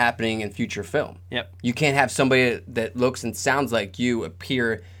that from happening in future film. Yep. You can't have somebody that looks and sounds like you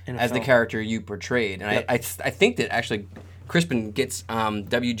appear as the character you portrayed. And I think that actually Crispin gets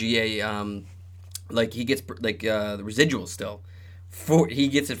WGA... like he gets the residuals still. He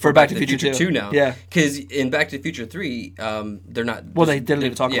gets it for Back to the Future 2 now. Yeah, because in Back to the Future 3, they're not. Well, they didn't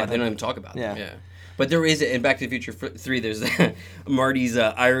even talk about. They don't even talk about. Yeah. But there is in Back to the Future 3. There's Marty's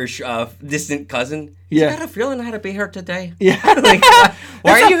Irish distant cousin. He's got a feeling I had to be here today. Yeah, like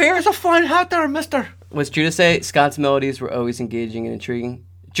why are you here? It's a fine hat there, Mister. What's Judah say? Scott's melodies were always engaging and intriguing.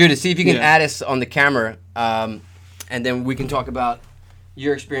 Judah, see if you can add us on the camera, and then we can talk about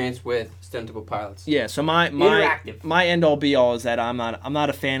your experience with Stone Temple Pilots. Yeah, so my end all be all is that I'm not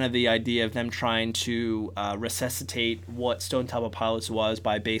a fan of the idea of them trying to resuscitate what Stone Temple Pilots was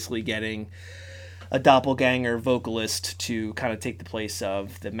by basically getting a doppelganger vocalist to kind of take the place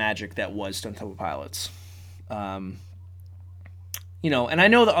of the magic that was Stone Temple Pilots. And I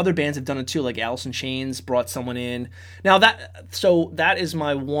know that other bands have done it too, like Alice in Chains brought someone in. Now that is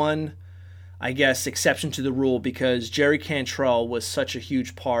my one, I guess, exception to the rule, because Jerry Cantrell was such a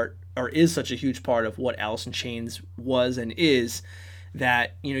huge part, or is such a huge part of what Alice in Chains was and is,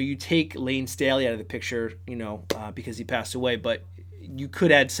 that, you take Lane Staley out of the picture, because he passed away, but you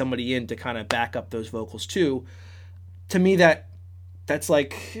could add somebody in to kind of back up those vocals too. To me, that's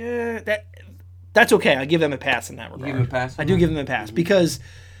like, that's okay. I give them a pass in that regard. You give them a pass? I do give them a pass, because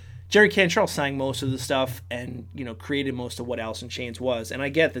Jerry Cantrell sang most of the stuff and, created most of what Alice in Chains was. And I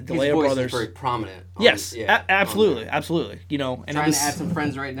get that the DeLeo brothers... His voice is very prominent. Yes, absolutely. And trying to add some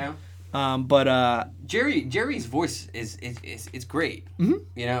friends right now. Jerry's voice is great.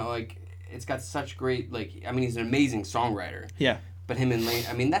 Mm-hmm. It's got such great, he's an amazing songwriter. Yeah. But him and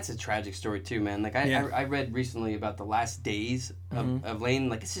Lane, that's a tragic story too, man. I read recently about the last days of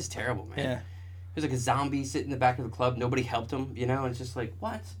Lane. It's just terrible, man. Yeah. There's a zombie sitting in the back of the club. Nobody helped him, and it's just like,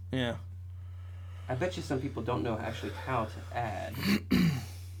 what? Yeah. I bet you some people don't know actually how to add.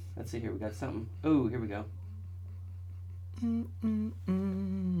 Let's see here. We got something. Oh, here we go.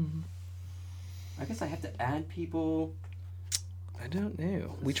 I guess I have to add people. I don't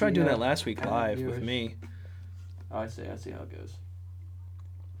know. We tried doing that last week live with me. Oh, I see how it goes.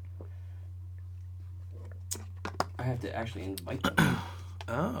 I have to actually invite them.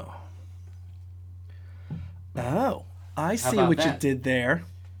 Oh, I see what you did there.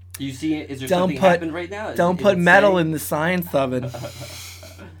 You see it? Is there something happening right now? Don't put metal in the science oven. All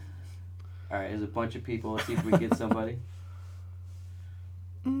right, there's a bunch of people. Let's see if we get somebody.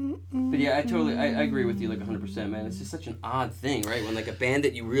 But yeah, I agree with you 100%, man. It's just such an odd thing, right? When a band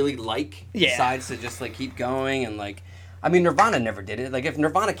that you really like decides to just keep going and Nirvana never did it. If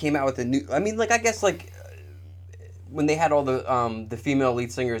Nirvana came out with a new, I guess when they had all the female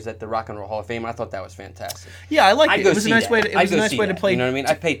lead singers at the Rock and Roll Hall of Fame, I thought that was fantastic. Yeah, I liked it. It was a nice way to. It was a nice way to play. You know what I mean?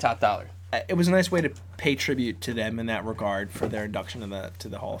 I paid top dollar. It was a nice way to pay tribute to them in that regard for their induction to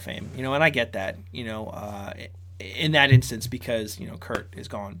the Hall of Fame. And I get that. In that instance, because Kurt is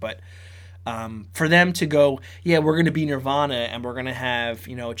gone, but for them to go, we're going to be Nirvana and we're going to have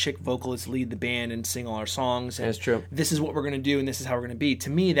a chick vocalist lead the band and sing all our songs. And that's true. This is what we're going to do, and this is how we're going to be. To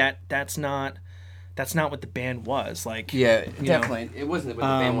me, that's not what the band was. Definitely, it wasn't what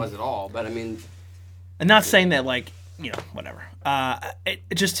the band was at all. But I'm not saying that whatever. It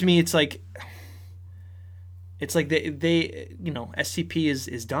just, to me, it's like they SCP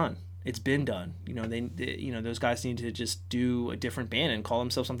is done. It's been done. They those guys need to just do a different band and call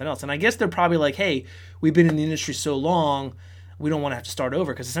themselves something else. And I guess they're probably like, hey, we've been in the industry so long, we don't want to have to start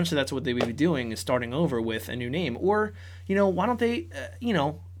over, because essentially that's what they would be doing, is starting over with a new name. Or why don't they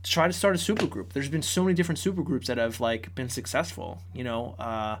try to start a supergroup? There's been so many different supergroups that have been successful.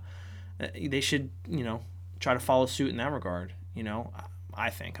 They should try to follow suit in that regard.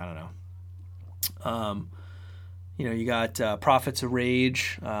 I think, I don't know. You got Prophets of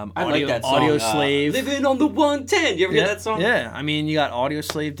Rage, I like that song, Audio Slave. Living on the 110. You ever hear that song? Yeah, you got Audio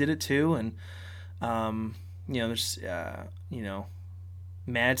Slave did it too, and there's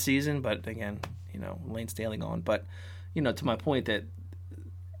Mad Season, but again, Lane Staley gone. But to my point, that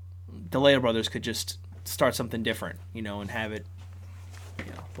the DeLeo brothers could just start something different, and have it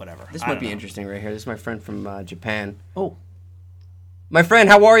whatever. This I might don't be know. interesting right here. This is my friend from Japan. Oh, My friend,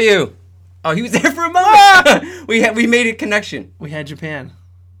 how are you? Oh, he was there for a moment. we made a connection. we had Japan.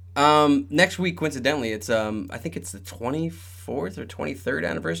 Next week, coincidentally, it's I think it's the 24th or 23rd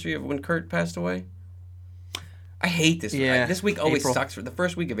anniversary of when Kurt passed away. I hate this. Yeah, This week always April. sucks. The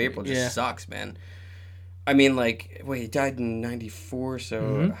first week of April just Yeah. sucks, man. I mean, like, wait, he died in 94, so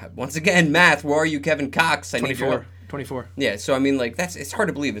Mm-hmm. once again, math, where are you, Kevin Cox? I need your 24. help. 24. Yeah, so I mean, like, it's hard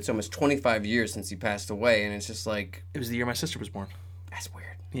to believe it's almost 25 years since he passed away, and it's just like, It was the year my sister was born. that's weird.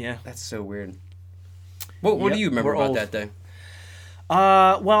 Yeah. That's so weird. What Yep, do you remember we're about old. that day?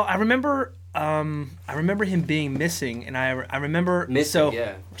 Well, I remember him being missing, and I remember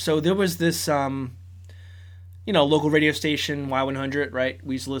So there was this local radio station Y100, right?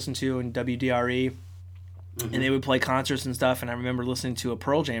 We used to listen to in WDRE, and they would play concerts and stuff. And I remember listening to a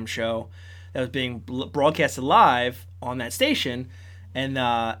Pearl Jam show that was being broadcasted live on that station, and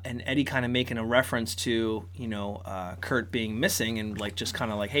Eddie kind of making a reference to Kurt being missing, and like just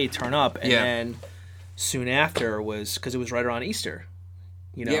kind of like, hey, turn up, and then soon after was because it was right around Easter.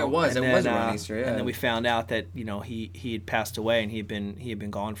 Yeah, it was. And It was around Easter, yeah. And then we found out that he had passed away, and he had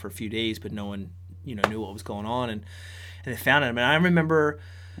been gone for a few days, but no one knew what was going on, and they found him. And I remember.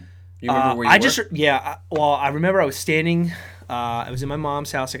 You remember where you were? I remember I was standing. I was in my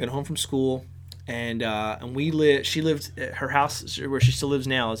mom's house. I got home from school, and she lived her house where she still lives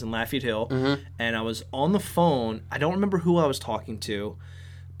now is in Lafayette Hill, and I was on the phone. I don't remember who I was talking to,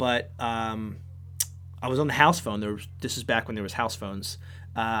 but I was on the house phone. This is back when there was house phones.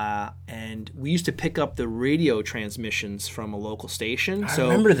 And we used to pick up the radio transmissions from a local station. I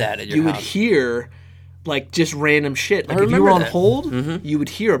remember that at your you would house. hear like just random shit. Like I if you were remember on that. hold, you would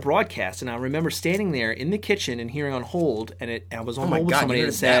hear a broadcast. And I remember standing there in the kitchen and hearing on hold, and I was on my hold with God, somebody you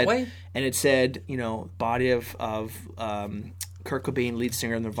and heard it that way? it said, body of Kurt Cobain, lead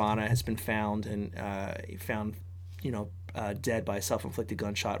singer of Nirvana, has been found and found dead by a self-inflicted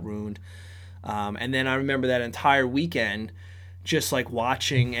gunshot wound. And then I remember that entire weekend just like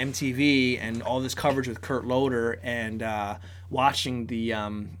watching MTV and all this coverage with Kurt Loder and watching the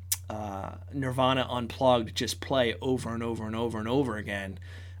Nirvana Unplugged just play over and over and over and over again.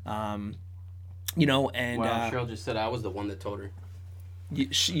 And Cheryl just said I was the one that told her.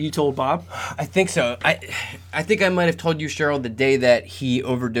 you told Bob? I think so. I think I might have told you, Cheryl, the day that he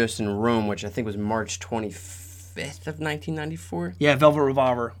overdosed in Rome, which I think was March 25th of 1994. Yeah, Velvet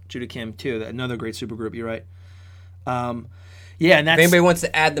Revolver, Judah Kim too. Another great supergroup. You're right. And that's If anybody wants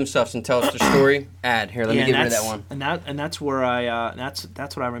to add themselves and tell us their story, add. Here, let me get rid of that one. And that's where I that's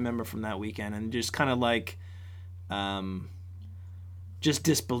what I remember from that weekend, and just kind of like just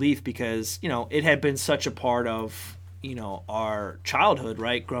disbelief because it had been such a part of our childhood,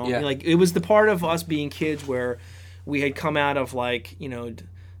 right? Growing like it was the part of us being kids where we had come out of like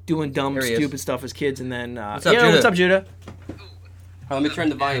doing dumb There he stupid is. stuff as kids, and then What's up, Judah? what's up, Judah? Let me turn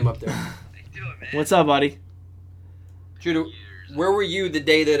the volume up there. What's up, buddy? Judah, where were you the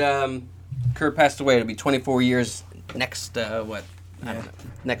day that Kurt passed away? It'll be 24 years next, I don't know,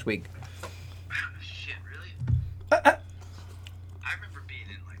 next week. Shit, really? I remember being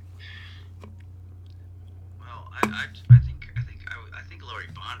in like, well, I think Laurie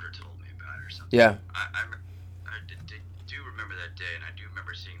Bonder told me about it or something. Yeah. I do remember that day, and I do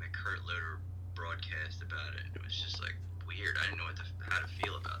remember seeing the Kurt Loder broadcast about it. It was just like weird. I didn't know how to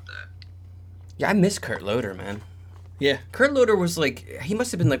feel about that. Yeah, I miss Kurt Loder, man. Yeah, Kurt Loder was like, he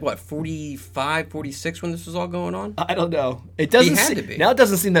must have been like, what, 45, 46 when this was all going on? I don't know. It doesn't. He had to be. Now it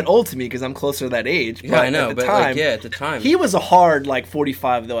doesn't seem that old to me because I'm closer to that age. Yeah, I know, At the but time, like, at the time. he was a hard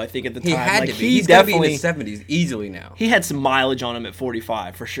 45 though. I think at the time He had like, to be. He He's got to be definitely in his 70s easily now. he had some mileage on him at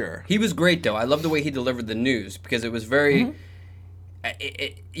 45 for sure. He was great, though. I love the way he delivered the news because it was very,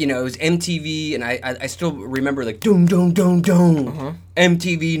 it was MTV, and I still remember like doom doom doom doom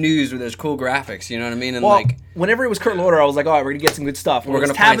MTV News with those cool graphics. You know what I mean? And Well, like, whenever it was Kurt Loder, I was like, all right, we're gonna get some good stuff. We're When it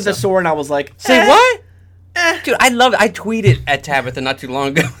gonna was find Tabitha some. Soren, I was like, say what? Dude, I love it. I tweeted at Tabitha not too long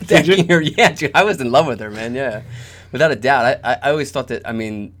ago. Did you? Yeah, dude, I was in love with her, man. Yeah, without a doubt. I always thought that. I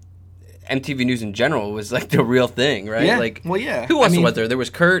mean, MTV News in general was like the real thing, right? Yeah. Like, Well, yeah. Who else I mean- was there? There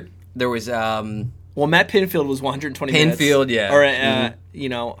was Kurt. There was Well, Matt Pinfield was 120 minutes. Pinfield, yeah. Or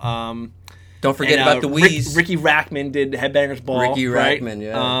Don't forget and, about the Wheeze. Ricky Rackman did Headbangers Ball. Ricky right? Rackman,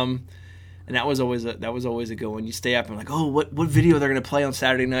 yeah. And that was always a good one. You stay up and like, oh, what video they're gonna play on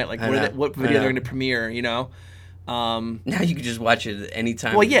Saturday night? Like, I know. what I video know. they're gonna premiere? Now you can just watch it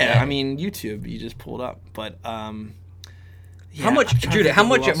anytime. Well, of the yeah. day. I mean, YouTube, you just pulled up, but yeah, How much, I'm trying to Judah? think How who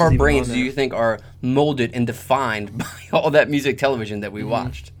much else of is our even brains on do you there. think are molded and defined by all that music television that we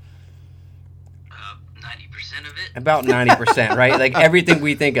watched? 90% of it. About 90%, right? Like everything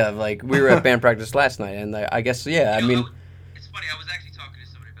we think of. Like we were at band practice last night, and I guess yeah. I mean, it's funny. I was actually talking to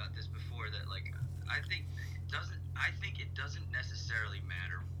somebody about this before. That like, I think it doesn't necessarily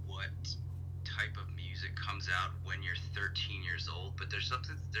matter what type of music comes out when you're 13 years old, but there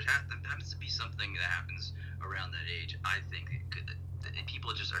happens to be something that happens around that age. I think that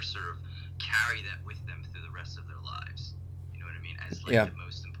people just are sort of carry that with them through the rest of their lives. You know what I mean? As like the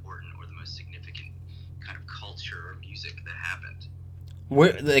most important or the most significant kind of culture or music that happened.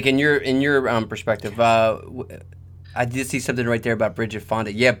 like in your perspective, I did see something right there about Bridget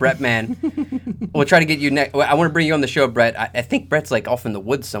Fonda. Yeah, Brett, man. We'll try to get you next. I want to bring you on the show, Brett. I think Brett's like off in the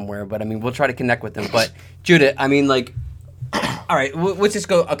woods somewhere, but I mean, we'll try to connect with him. But Judith, I mean, like, all right, let's just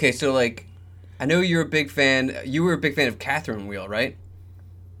go. Okay, so like, I know you're a big fan. You were a big fan of Catherine Wheel, right?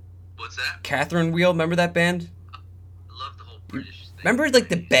 What's that? Catherine Wheel, remember that band? I love the whole British thing. Remember like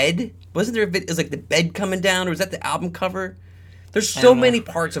the bed? Wasn't there a bit? It was like the bed coming down, or was that the album cover? There's so many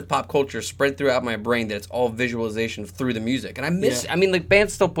parts of pop culture spread throughout my brain that it's all visualization through the music, and I miss. I mean, like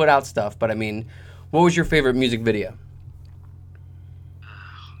bands still put out stuff, but I mean, what was your favorite music video?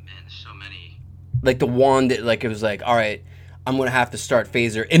 Oh man, there's so many. Like the one that like it was like, all right, I'm gonna have to start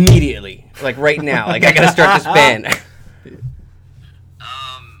Phaser immediately, like right now. Like I gotta start this band. Let's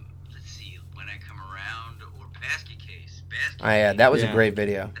see, When I Come Around or Basket Case. Oh yeah, that was a great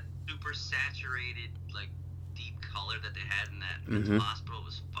video. That super saturated, like deep color that they had in that mental hospital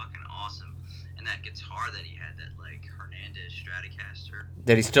was fucking awesome. And that guitar that he had, that like Hernandez Stratocaster.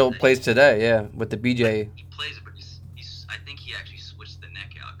 That he still plays today, yeah, with the BJ. He plays it, but he's I think he actually switched the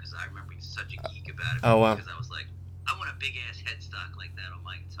neck out because I remember he's such a geek about it. Oh wow. Because I was like, I want a big ass headstock like that on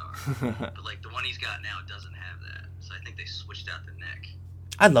my guitar. But like the one he's got now doesn't have that. So I think they switched out the neck.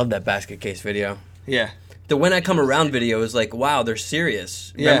 I love that Basket Case video. Yeah. The When I Come Around video is like, wow, they're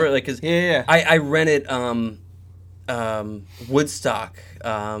serious. Remember, like, cause I rented Woodstock.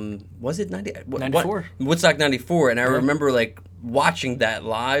 Was it 94? Woodstock 94, and I remember like watching that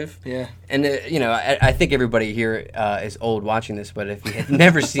live. Yeah. And you know, I think everybody here is old watching this, but if you had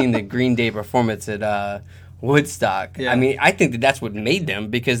never seen the Green Day performance at Woodstock, I mean, I think that's what made them,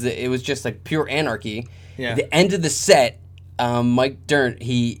 because it was just like pure anarchy. Yeah. At the end of the set, Mike Dirnt,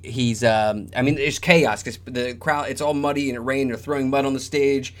 he's I mean, there's chaos because the crowd, it's all muddy and it rained. They're throwing mud on the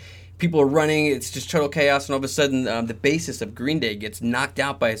stage. People are running. It's just total chaos. And all of a sudden, the bassist of Green Day gets knocked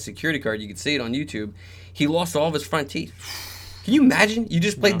out by a security guard. You can see it on YouTube. He lost all of his front teeth. Can you imagine? You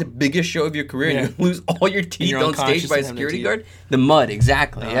just played the biggest show of your career and you lose all your teeth on stage by a security guard? The mud,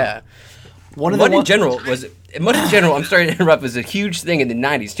 exactly, yeah. Mud in general, I'm sorry to interrupt, was a huge thing in the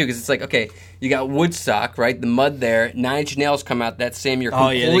 90s, too, because it's like, okay, you got Woodstock, right, the mud there, 9 Inch Nails come out that same year,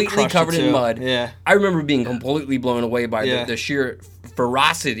 completely covered in mud. Yeah. I remember being completely blown away by the sheer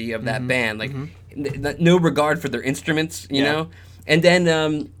ferocity of that band, like, no regard for their instruments, you know? And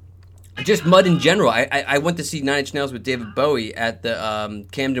then, just mud in general. I went to see 9 Inch Nails with David Bowie at the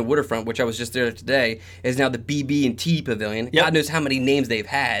Camden Waterfront, which I was just there today. Is now the BB&T Pavilion. Yep. God knows how many names they've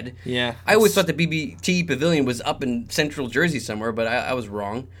had. Yeah. I always thought the BB&T Pavilion was up in central Jersey somewhere, but I was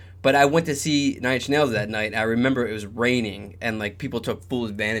wrong. But I went to see 9 Inch Nails that night. I remember it was raining, and like people took full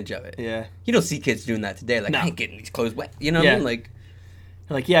advantage of it. Yeah. You don't see kids doing that today. Like, I ain't getting these clothes wet. You know what I mean? Like,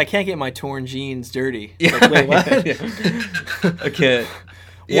 I can't get my torn jeans dirty. Yeah. Like, wait, what? Okay.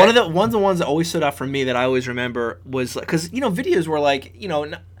 One of the ones that always stood out for me that I always remember was because videos were like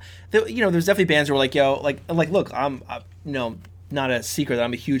there's definitely bands that were like look, I'm not a secret that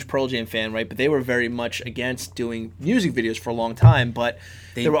I'm a huge Pearl Jam fan, right? But they were very much against doing music videos for a long time. But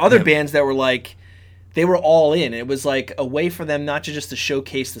there were other bands that were like, they were all in. It was like a way for them not to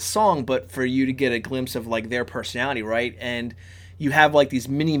showcase the song, but for you to get a glimpse of like their personality, right? And you have like these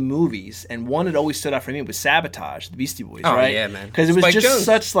mini movies, and one that always stood out for me was Sabotage, the Beastie Boys, right? Oh yeah, man. Because it was Spike just Jones.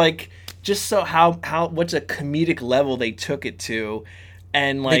 such like, how what's a comedic level they took it to,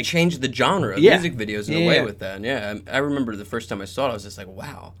 and like they changed the genre of music videos in a way with that. Yeah, I remember the first time I saw it, I was just like,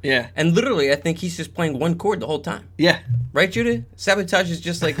 wow. Yeah. And literally, I think he's just playing one chord the whole time. Yeah. Right, Judah? Sabotage is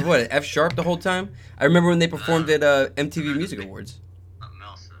just like, what, F sharp the whole time? I remember when they performed at MTV Music Awards. Something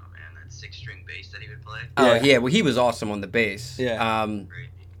else though, man. That 6-string bass that he would play. Oh, yeah, well, he was awesome on the bass. Yeah.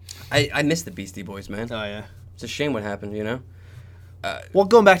 I miss the Beastie Boys, man. Oh yeah. It's a shame what happened, you know? Well,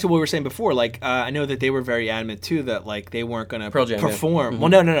 going back to what we were saying before, like I know that they were very adamant too that like they weren't going to perform. Well,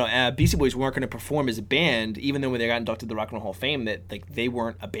 no. Beastie Boys weren't going to perform as a band, even though when they got inducted to the Rock and Roll Hall of Fame, that like they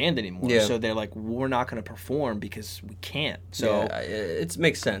weren't a band anymore. Yeah. So they're like, we're not going to perform because we can't. So it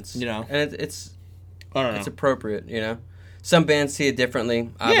makes sense, you know, and it's I don't know. It's appropriate, you know. Some bands see it differently,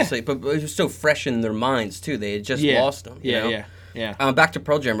 obviously, but it was so fresh in their minds too. They had just lost them. You know? Yeah. Back to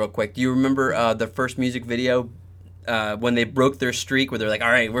Pearl Jam real quick. Do you remember the first music video when they broke their streak, where they're like, all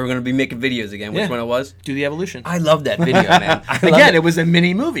right, we're going to be making videos again. Which Yeah. one it was? Do the Evolution. I love that video, man. I love Again, it was a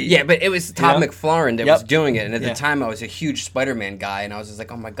mini movie. Yeah, but it was Todd You know? McFarlane that Yep. was doing it, and at Yeah. the time I was a huge Spider-Man guy, and I was just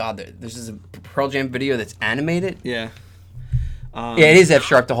like, oh my god, this is a Pearl Jam video that's animated. Yeah. Yeah, it is F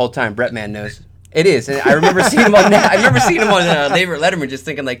Sharp the whole time. Brett Man knows. It is. And I remember seeing him on. I remember seeing him on Favorite Letterman, just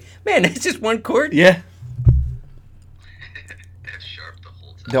thinking like, man, it's just one chord Yeah. F sharp the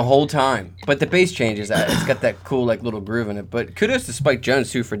whole time. the whole time. But the bass changes. It's got that cool like little groove in it. But kudos to Spike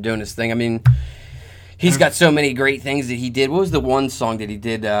Jonze too for doing this thing. I mean, he's got so many great things that he did. What was the one song that he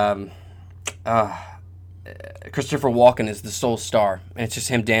did? Christopher Walken is the sole star, and it's just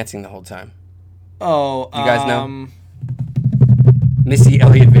him dancing the whole time. Oh, You guys know? Missy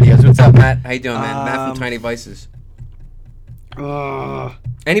Elliott videos. What's up, Matt? How you doing, man? Matt from Tiny Vices.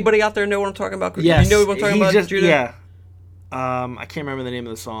 Anybody out there know what I'm talking about? Yes. You know what I'm talking about, Judah? Yeah. I can't remember the name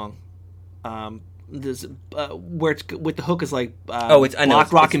of the song. This, where it's with the hook is like I know.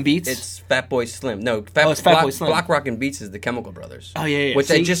 Block Rockin' Beats. It's Fatboy Slim. No, it's Fatboy Slim. Block Rockin' Beats is the Chemical Brothers. Oh yeah. Which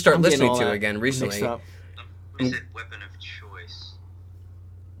I See, just started I'm getting listening all to that again mixed recently. up. We said weapon of choice.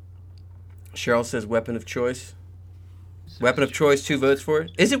 Cheryl says Weapon of Choice. Weapon of Choice, 2 votes for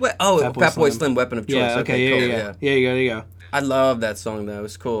it. Is it? Fatboy Slim, Weapon of Choice. Yeah. Okay. cool, Yeah. There you go. I love that song though. It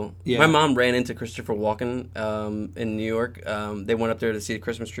was cool. Yeah. My mom ran into Christopher Walken in New York. They went up there to see the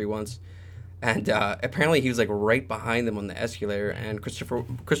Christmas tree once, and apparently he was like right behind them on the escalator. And Christopher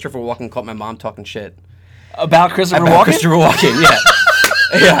Walken caught my mom talking shit About Christopher about Walken. Christopher Walken.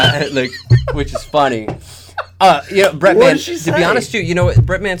 Yeah, yeah, like which is funny. Brett What Man. did she To be say? honest, too, you know what?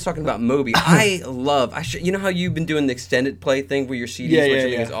 Brett Man's talking about Moby. I love. You know how you've been doing the extended play thing for your CDs, Yeah, which yeah, I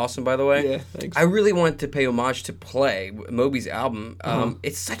think yeah. is awesome, by the way. Yeah, thanks. I really wanted to pay homage to Play, Moby's album. Uh-huh.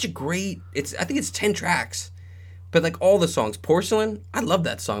 It's such a great. I think it's 10 tracks, but like all the songs. Porcelain, I love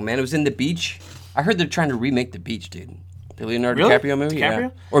that song, man. It was in The Beach. I heard they're trying to remake The Beach, dude. The Leonardo Really? DiCaprio movie, DiCaprio? yeah.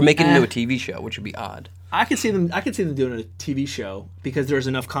 Or make it into a TV show, which would be odd. I could see them doing a TV show because there's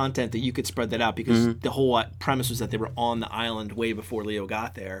enough content that you could spread that out. Because the whole premise was that they were on the island way before Leo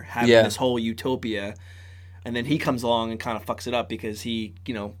got there, having Yeah. this whole utopia, and then he comes along and kind of fucks it up because he,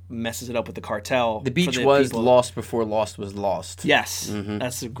 messes it up with the cartel. The Beach for was people. lost before Lost was lost. Yes,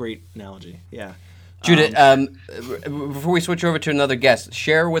 that's a great analogy. Yeah. Judith, before we switch over to another guest,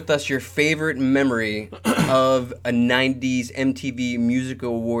 share with us your favorite memory of a 90s MTV Music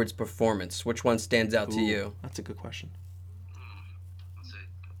Awards performance. Which one stands out to you? That's a good question. Let's see.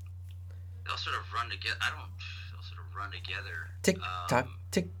 They'll sort of run together. They'll sort of run together. Tick, tock,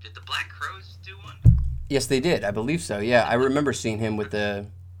 tick. Did the Black Crowes do one? Yes, they did. I believe so. Yeah, I remember seeing him with the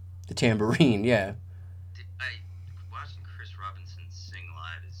tambourine. Yeah. Watching Chris Robinson sing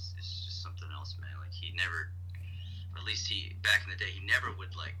live is just something else, man. Like he never, or at least back in the day, he never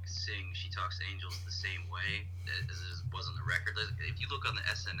would like sing "She Talks to Angels" the same way as it was on the record. If you look on the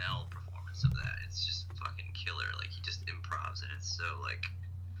SNL performance of that, it's just fucking killer. Like he just improvs, and it's so like.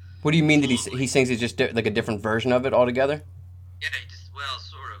 What do you mean that he sings it just like a different version of it altogether? Yeah,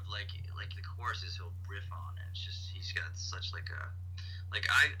 sort of like the choruses he'll riff on. And it's just he's got such like a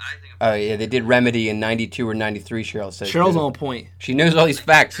I think. Oh yeah, they did Remedy in '92 or '93. Cheryl said. Cheryl's on point. She knows all these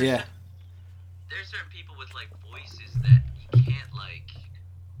facts. Yeah. There's certain people with like voices that you can't like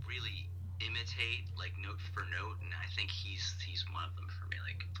really imitate like note for note, and I think he's one of them for me.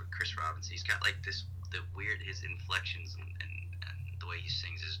 Like for Chris Robinson, he's got like his inflections and the way he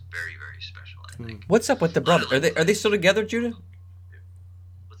sings is very, very special. I think. What's up with the brother? Are they still together, Judah?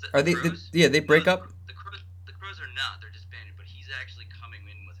 What's that? Are they? Crows? They break up. The Crows are not. They're disbanded, but he's actually coming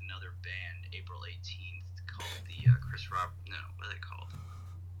in with another band April 18th called the Chris Rob. No, what are they called?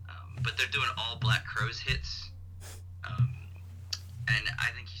 But they're doing all Black Crows hits, and I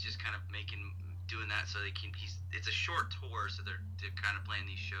think he's just kind of doing that so they can. It's a short tour, so they're kind of playing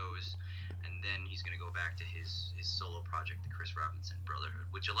these shows, and then he's going to go back to his solo project, the Chris Robinson Brotherhood,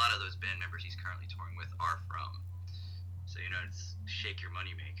 which a lot of those band members he's currently touring with are from. So it's shake your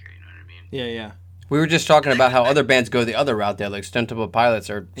moneymaker. You know what I mean? Yeah. We were just talking about how other bands go the other route there, like Stone Temple Pilots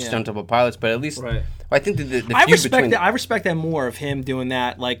or Yeah. Stone Temple Pilots, but at least Right. I think the I feud respect between that. I respect that more of him doing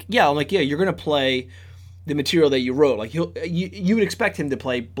that. Like, you're gonna play the material that you wrote. Like, you would expect him to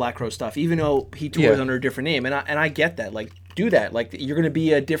play Black Crow stuff, even though he tours Yeah. under a different name. And I get that. Like, do that. Like, you're gonna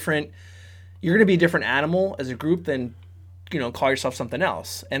be a different animal as a group than call yourself something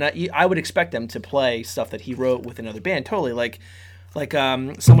else. And I would expect them to play stuff that he wrote with another band. Totally. Like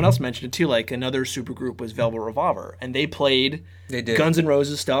someone else mentioned it too. Like another supergroup was Velvet Revolver, and they played Guns N'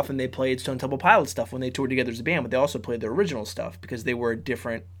 Roses stuff, and they played Stone Temple Pilots stuff when they toured together as a band. But they also played their original stuff because they were a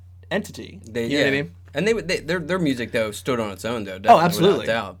different entity. You know what I mean? And their music though stood on its own though. Oh, absolutely.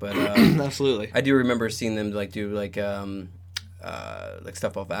 Without a doubt. But Absolutely. I do remember seeing them do like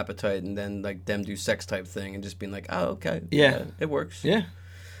stuff off Appetite, and then like them do Sex type thing, and just being like, oh, okay, Yeah. it works. Yeah.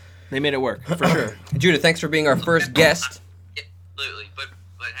 They made it work for sure. Judah, thanks for being our first guest. Yeah, absolutely. But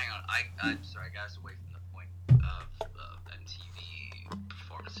hang on. I'm sorry, I got us away from the point of MTV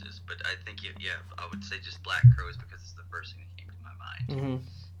performances. But I think I would say just Black Crowes because it's the first thing that came to my mind. Mm-hmm.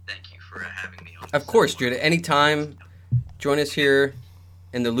 Thank you for having me on. Of course, Judah. Anytime, join us here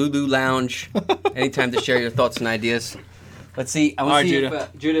in the Lulu Lounge. Anytime to share your thoughts and ideas. Let's see. I want to see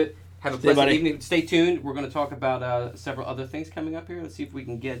if Judah have a pleasant evening. Stay tuned. We're going to talk about several other things coming up here. Let's see if we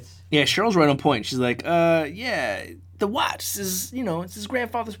can get. Yeah, Cheryl's right on point. She's like, the watch is, it's his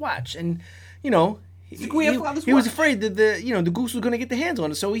grandfather's watch, and he was afraid that the goose was going to get the hands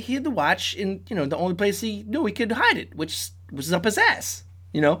on it, so he hid the watch in the only place he knew he could hide it, which was up his ass.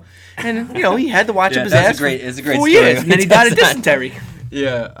 And he had the watch up his ass. It's a great 4 story. years, and then he died of dysentery.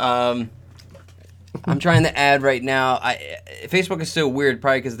 Yeah. I'm trying to add right now. Facebook is so weird,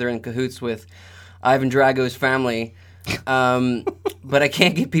 probably because they're in cahoots with Ivan Drago's family. But I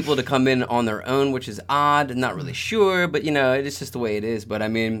can't get people to come in on their own, which is odd. I'm not really sure, but it's just the way it is. But I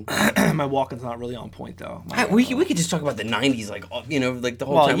mean, my walking's not really on point though. We could just talk about the '90s, like the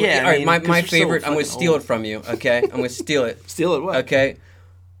whole time. Yeah, all right, my favorite. I'm going to steal it from you. Okay, I'm going to steal it. Steal it? What? Okay.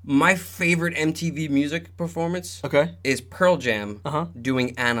 My favorite MTV music performance. Is Pearl Jam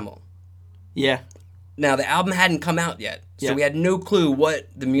doing Animal. Yeah. Now, the album hadn't come out yet, so we had no clue what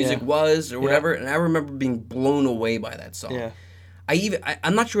the music was or whatever, and I remember being blown away by that song. Yeah.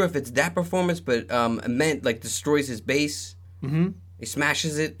 I'm not sure if it's that performance, but it meant, destroys his bass. Mm-hmm. He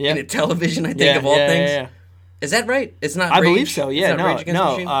smashes it in a television, I think, of all things. Yeah. Is that right? It's not I Rage? believe so, yeah. Rage Against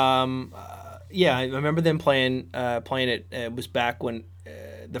the Machine? Yeah, I remember them playing it. It was back when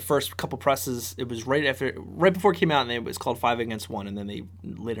the first couple presses, it was right before it came out, and it was called 5 Against 1, and then they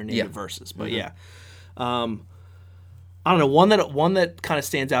later named it Versus. But I don't know. One that kind of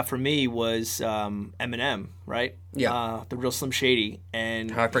stands out for me was Eminem, right? Yeah. The real Slim Shady,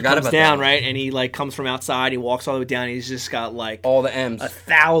 and I forgot comes about down that. Right, and he comes from outside. He walks all the way down. And he's just got all the M's,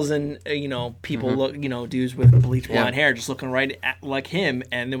 1,000 people look dudes with bleach blonde hair just looking like him.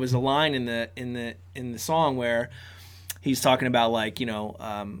 And there was a line in the song where he's talking about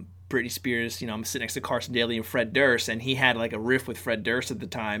Britney Spears. I'm sitting next to Carson Daly and Fred Durst, and he had a riff with Fred Durst at the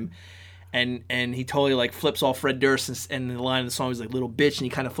time. And he totally flips off Fred Durst, and the line of the song was little bitch, and he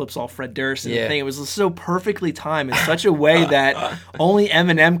kind of flips off Fred Durst. And the thing, it was so perfectly timed in such a way that only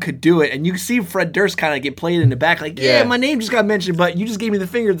Eminem could do it. And you can see Fred Durst kind of get played in the back, my name just got mentioned, but you just gave me the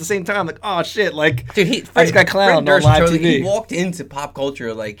finger at the same time. Oh shit! Dude, I just got clowned on live TV. He walked into pop culture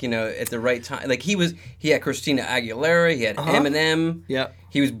at the right time. He had Christina Aguilera, he had Eminem. Yeah,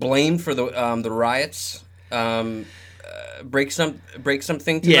 he was blamed for the riots. Break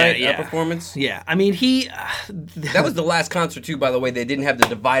something tonight. Performance. Yeah, I mean that was the last concert too. By the way, they didn't have the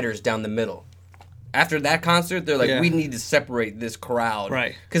dividers down the middle. After that concert, they're like, we need to separate this crowd,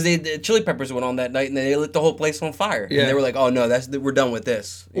 right? Because the Chili Peppers went on that night and they lit the whole place on fire. Yeah. And they were like, oh no, we're done with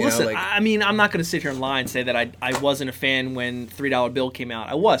this. Listen, I mean, I'm not going to sit here and lie and say that I wasn't a fan when $3 Bill came out.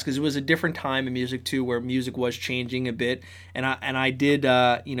 I was, because it was a different time in music too, where music was changing a bit, and I did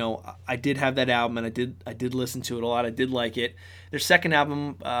I did have that album, and I did listen to it a lot. I did like it. Their second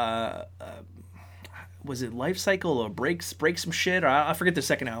album. Was it Life Cycle or Break Some Shit? Or I forget the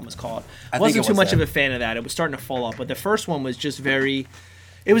second album was called. I wasn't too much of a fan of that. It was starting to fall off. But the first one was just it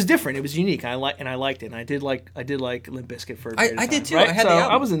was different. It was unique. I liked it. And I did like Limp Bizkit for a period of time. I did too. Right? I had the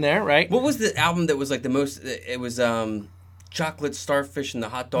album. I was in there, right? What was the album that was the most? It was Chocolate Starfish and the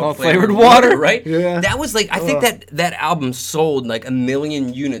Hot Dog Flavored Water, right? Yeah. That was I think that album sold 1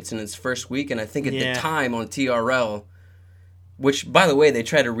 million units in its first week, and I think at the time on TRL. Which, by the way, they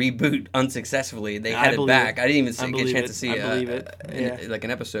tried to reboot unsuccessfully. They had it back. I didn't even get a chance to see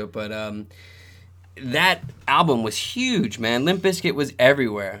an episode. But that album was huge, man. Limp Bizkit was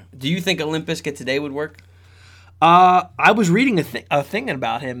everywhere. Do you think a Limp Bizkit today would work? I was reading a thing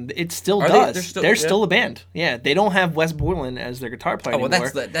about him. It still does. They're still a band. Yeah, they don't have Wes Borland as their guitar player anymore.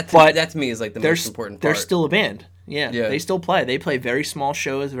 That to me is the most important part. They're still a band. Yeah, they still play. They play very small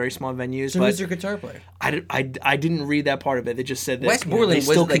shows, very small venues. So who's their guitar player? I didn't read that part of it. They just said that Wes Borland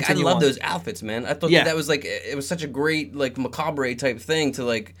was I love on. those outfits, man. I thought that was it was such a great macabre type thing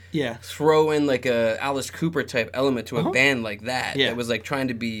to throw in a Alice Cooper type element to a band like that. Yeah. It was trying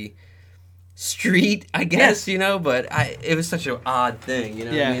to be street, I guess, but it was such an odd thing, what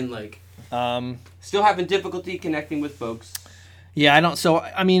I mean? Still having difficulty connecting with folks. Yeah, I don't. So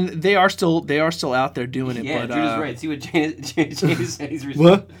I mean, they are still out there doing it. Yeah, but, Drew's right. See what James said. He's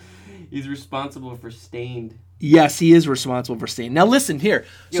what? He's responsible for Stained. Yes, he is responsible for Stained. Now listen here.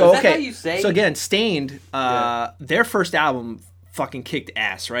 Yo, So is that okay. how you say So it? again, Stained, their first album fucking kicked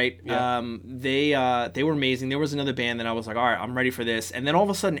ass, right? Yeah. They were amazing. There was another band that I was like, all right, I'm ready for this. And then all of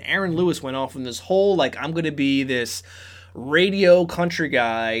a sudden, Aaron Lewis went off on this whole like, I'm going to be this radio country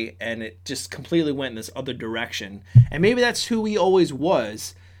guy, and it just completely went in this other direction. And maybe that's who he always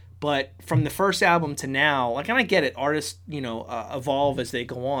was. But from the first album to now, like, and I get it, artists, evolve as they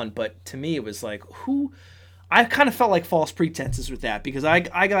go on. But to me, it was like, I kind of felt like false pretenses with that, because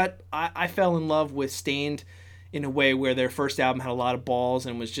I fell in love with Stained in a way where their first album had a lot of balls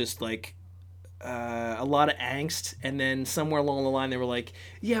and was just like a lot of angst, and then somewhere along the line they were like,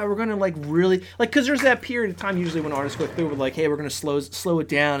 yeah, we're gonna like really like, because there's that period of time usually when artists go through with like, hey, we're gonna slow it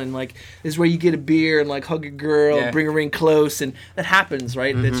down, and like this is where you get a beer and like hug a girl and bring her in close, and that happens,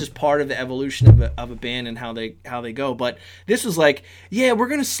 right? That's just part of the evolution of a band and how they go. But this was like, yeah, we're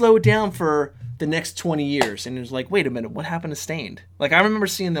gonna slow it down for the next 20 years, and it was like, wait a minute, what happened to Stained? Like, I remember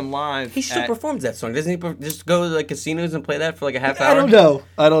seeing them live. He still performs that song. Doesn't he just go to like casinos and play that for like a half hour? I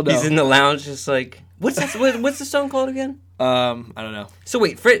don't know. He's in the lounge just like, what's the song called again? I don't know. So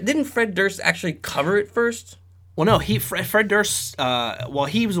wait, didn't Fred Durst actually cover it first? Well, no, Fred Durst,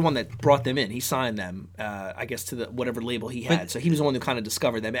 he was the one that brought them in. He signed them, I guess, to the whatever label he had. So he was the one who kind of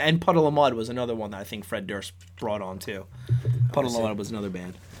discovered them. And Puddle of Mud was another one that I think Fred Durst brought on, too. Puddle of Mud was another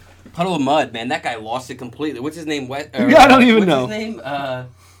band. Puddle of Mud, man, that guy lost it completely. What's his name? I don't even know. What's his name?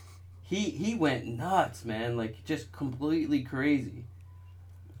 He went nuts, man, like just completely crazy.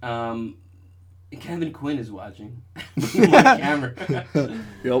 Kevin Quinn is watching on camera.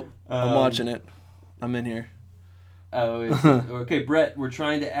 Yep, I'm watching it. I'm in here. Oh, okay, Brett, we're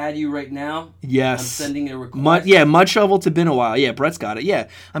trying to add you right now. Yes. I'm sending a request. Mud Shovel to Been a While. Yeah, Brett's got it. Yeah,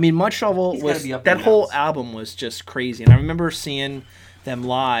 I mean, Mud Shovel He's was gotta be up that in whole mountains. album was just crazy, and I remember seeing them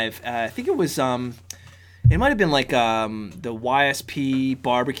live. I think it was it might have been like the YSP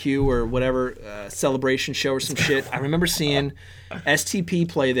barbecue or whatever celebration show or some shit. I remember seeing STP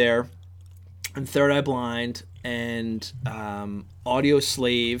play there, and Third Eye Blind, and Audio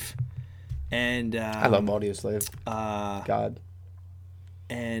Slave, and I love Audio Slave. God.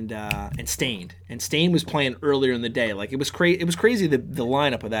 And Stained. And Stained was playing earlier in the day. Like, it was crazy the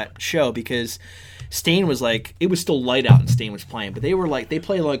lineup of that show, because Stained was like, it was still light out and Stained was playing, but they were like, they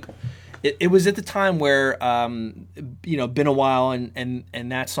play like, it was at the time where Been a While and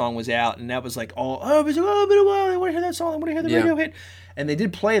that song was out, and that was like it was like, Been a While, I want to hear that song, I want to hear the radio hit. And they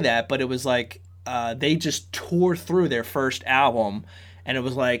did play that, but it was like they just tore through their first album, and it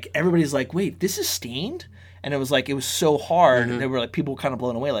was like everybody's like, wait, this is Stained? And it was like, it was so hard, and they were like, people were kind of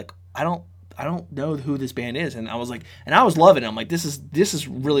blown away, like, I don't know who this band is. And I was like, and I was loving it. I'm like, this is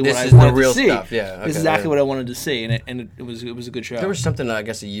really what I wanted to see. Stuff. Yeah, okay, this is exactly what I wanted to see, and it was a good show. There was something, I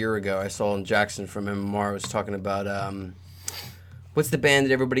guess, a year ago I saw in Jackson from MMR was talking about what's the band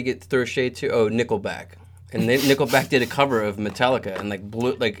that everybody gets throw shade to? Oh, Nickelback. And Nickelback did a cover of Metallica, and like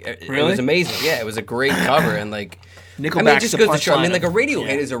blew, like it was amazing. Yeah, it was a great cover, and like Nickelback's it just goes to show. I mean, like a lineup. radio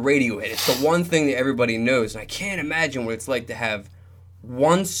hit is a radio hit. It's the one thing that everybody knows, and I can't imagine what it's like to have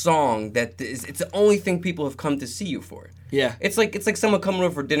one song that it's the only thing people have come to see you for. Yeah. It's like someone coming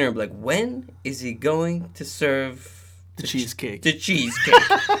over for dinner and be like, when is he going to serve The cheesecake. The cheesecake.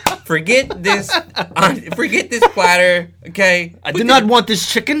 Forget this platter, okay? I did not want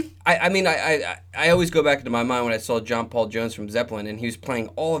this chicken. I always go back into my mind when I saw John Paul Jones from Zeppelin, and he was playing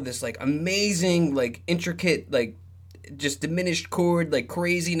all of this like amazing, like intricate, like just diminished chord, like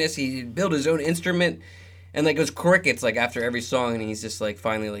craziness. He built his own instrument, and like it was crickets like after every song, and he's just like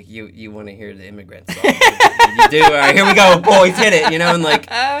finally like you want to hear the Immigrant song? You do. All right, here we go, boys, hit it, and like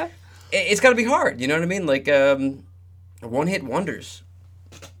it's got to be hard, you know what I mean? Like one hit wonders.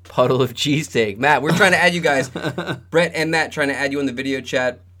 Puddle of cheesesteak. Matt, we're trying to add you guys. Brett and Matt trying to add you in the video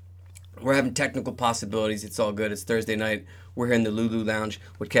chat. We're having technical possibilities. It's all good. It's Thursday night. We're here in the Lulu Lounge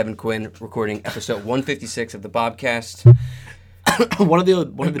with Kevin Quinn recording episode 156 of the Bobcast. One of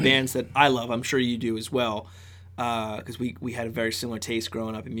the bands that I love, I'm sure you do as well, because we had a very similar taste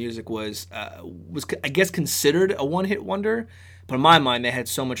growing up in music, was I guess considered a one-hit wonder. But in my mind, they had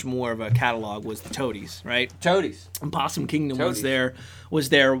so much more of a catalog. Was the Toadies, right? Toadies. And Possum Kingdom Toadies. was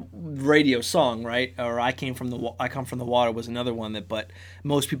their radio song, right? Or I Come from the Water was another one that. But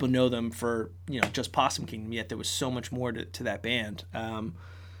most people know them for just Possum Kingdom. Yet there was so much more to that band. But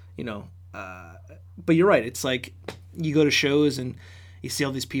you're right. It's like you go to shows and you see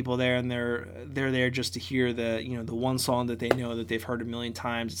all these people there, and they're there just to hear the the one song that they know that they've heard a million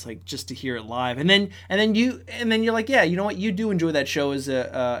times. It's like just to hear it live, and then you're like, yeah, you know what, you do enjoy that show as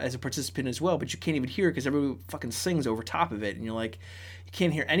a participant as well, but you can't even hear it because everybody fucking sings over top of it, and you're like, you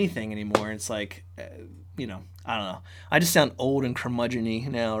can't hear anything anymore. It's like, I don't know. I just sound old and curmudgeon-y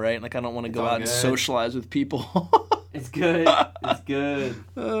now, right? Like I don't want to go out and socialize with people. It's good. It's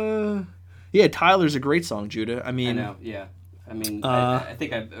good. Yeah, Tyler's a great song, Judah. I mean, I know. Yeah. I mean, I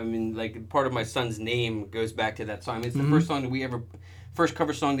think like part of my son's name goes back to that song. I mean, it's the first song that first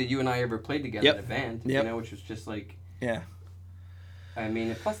cover song that you and I ever played together in a band. Yep. Which was just like. Yeah. I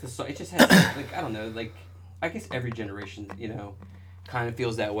mean, plus the song, it just has like, I don't know, like I guess every generation, kind of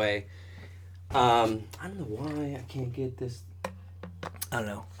feels that way. I don't know why I can't get this. I don't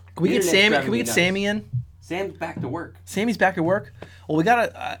know. Can we get Sammy? Can we get Sammy in? Sam's back to work. Sammy's back at work. Well, we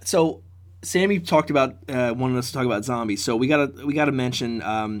gotta. So Sammy talked about wanted us to talk about zombies. So we gotta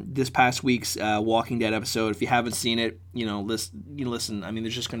mention this past week's Walking Dead episode. If you haven't seen it, listen. I mean,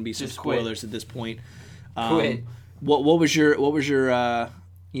 there's just gonna be some spoilers at this point. Quit. What was your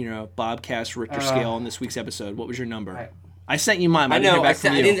Bobcast Richter scale on this week's episode? What was your number? I sent you mine. I know. I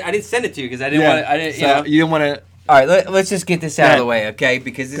didn't send it to you because I didn't want to. I didn't. So you didn't want to. All right, let's just get this out of the way, okay?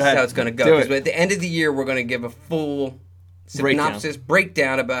 Because this is how it's going to go. Because Do it. at the end of the year, we're going to give a full synopsis,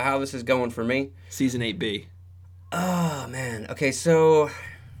 breakdown about how this is going for me. Season 8B. Oh, man. Okay, so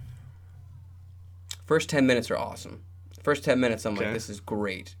first 10 minutes are awesome. First 10 minutes, I'm like, this is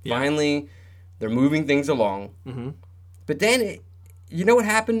great. Yeah. Finally, they're moving things along. Mm-hmm. But then, you know what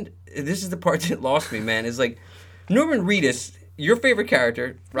happened? This is the part that lost me, man. Is like, Norman Reedus... Your favorite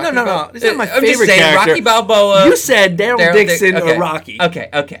character? Rocky No. It's not my I'm favorite just saying, character. Rocky Balboa. You said Daryl Dixon or Rocky. Okay.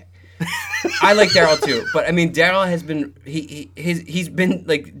 I like Daryl too, but I mean, Daryl has been he's been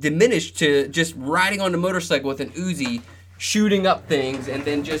like diminished to just riding on the motorcycle with an Uzi, shooting up things, and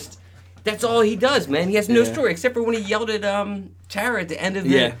then just that's all he does, man. He has no story except for when he yelled at Tara at the end of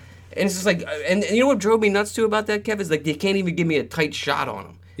the. And it's just like, and you know what drove me nuts too about that, Kev, is like they can't even give me a tight shot on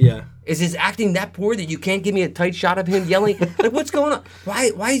him. Yeah. Is his acting that poor that you can't give me a tight shot of him yelling? Like, what's going on?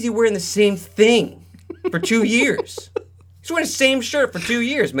 Why is he wearing the same thing for 2 years? He's wearing the same shirt for 2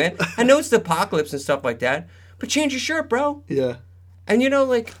 years, man. I know it's the apocalypse and stuff like that, but change your shirt, bro. Yeah. And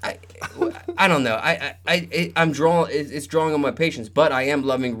like I don't know. It's drawing on my patience, but I am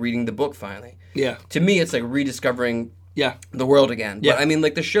loving reading the book finally. Yeah. To me, it's like rediscovering the world again. Yeah. But I mean,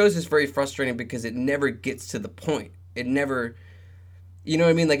 like the show's is very frustrating because it never gets to the point. It never. You know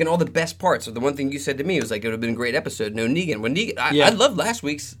what I mean? Like, in all the best parts. So the one thing you said to me was, like, it would have been a great episode. No Negan. When Negan... I loved last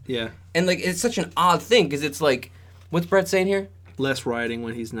week's. Yeah. And, like, it's such an odd thing, because it's like... What's Brett saying here? Less rioting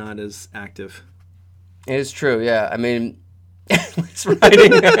when he's not as active. It is true, yeah. I mean... less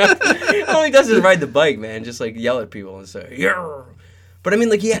riding. All he does is ride the bike, man. Just, like, yell at people and say, yeah. But, I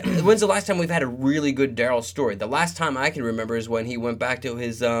mean, like, when's the last time we've had a really good Daryl story? The last time I can remember is when he went back to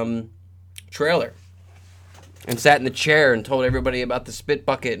his trailer. And sat in the chair and told everybody about the spit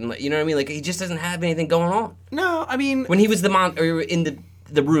bucket, and you know what I mean. Like he just doesn't have anything going on. No, I mean when he was in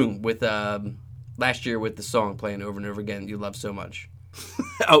the room with last year with the song playing over and over again. You love so much.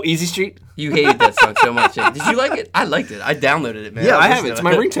 Oh, Easy Street. You hated that song so much. Did you like it? I liked it. I downloaded it, man. Yeah, I have it. It's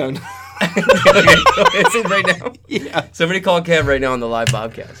my ringtone. Okay, it's in right now. Yeah. Somebody call Kev right now on the live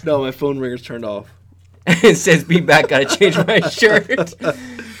Bobcast. No, my phone ringer's turned off. It says, "Be back. Gotta change my shirt."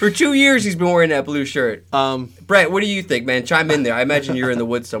 For 2 years, he's been wearing that blue shirt. Brett, what do you think, man? Chime in there. I imagine you're in the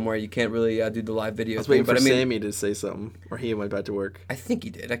woods somewhere. You can't really do the live video. I was waiting for Sammy to say something, or he went back to work. I think he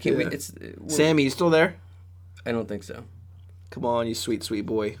did. I can't wait. Sammy, you still there? I don't think so. Come on, you sweet, sweet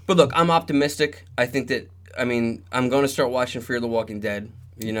boy. But look, I'm optimistic. I think that, I'm going to start watching Fear the Walking Dead.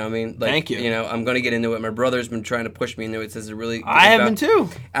 You know what I mean? Like, thank you. You know, I'm going to get into it. My brother's been trying to push me into it. Says it really. I have been too.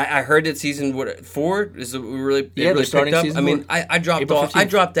 I heard that season 4 is really they're starting up. season 4. I dropped April off. 15th. I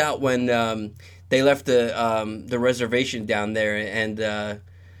dropped out when they left the reservation down there, and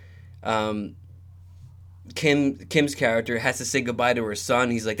Kim's character has to say goodbye to her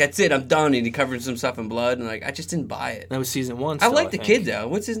son. He's like, "That's it, I'm done," and he covers himself in blood. And like, I just didn't buy it. That was season 1. I like the kid though.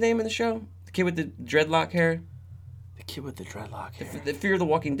 What's his name in the show? The kid with the dreadlock hair. The kid with the dreadlock hair. The Fear the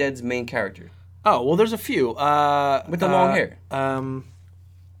Walking Dead's main character. Oh well, there's a few with the long hair.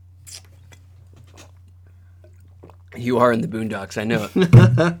 You are in the Boondocks. I know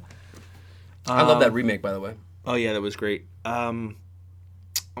it. I love that remake, by the way. Oh yeah, that was great.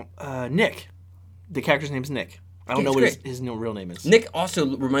 Nick. The character's name's Nick. I don't know what his real name is. Nick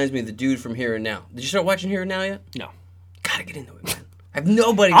also reminds me of the dude from Here and Now. Did you start watching Here and Now yet? No. Gotta get into it, man. I have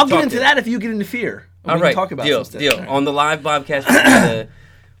nobody. I'll get into that if you get into Fear. All right, talk about deal. Right. On the live Bobcast,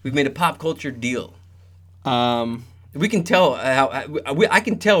 we've made a pop culture deal. We can tell I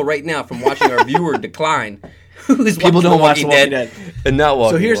can tell right now from watching our viewer decline who is People watching don't The watch Walking The Walking Dead Dead. and not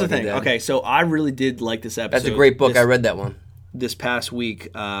watching. So here's the Walking thing. Dead. Okay, so I really did like this episode. That's a great book. I read that one. This past week.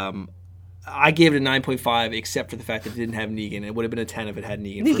 I gave it a 9.5, except for the fact that it didn't have Negan. It would have been a 10 if it had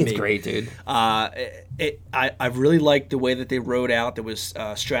Negan. Negan's for me. great, dude. I really liked the way that they wrote out. There was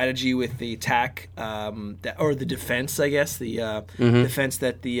strategy with the attack, or the defense, I guess. The defense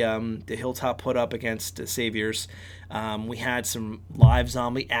that the Hilltop put up against the Saviors. We had some live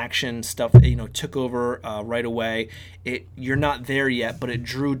zombie action stuff that took over right away. You're not there yet, but it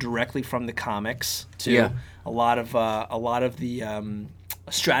drew directly from the comics too. Yeah. A lot of the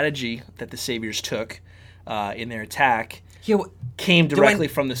strategy that the Saviors took in their attack came directly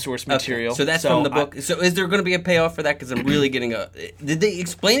from the source material. Okay, so that's from the book. So is there going to be a payoff for that? Because I'm really getting a... Did they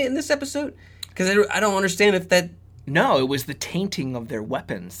explain it in this episode? Because I don't understand if that... No, it was the tainting of their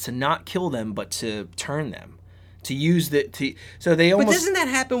weapons, to not kill them, but to turn them. To use so they almost... But doesn't that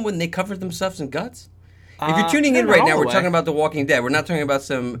happen when they cover themselves in guts? If you're tuning in right now, we're talking about The Walking Dead. We're not talking about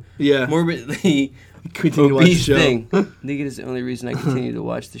some morbidly obese thing. Negan is the only reason I continue to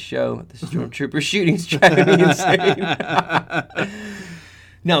watch the show. The stormtrooper shooting's driving me insane.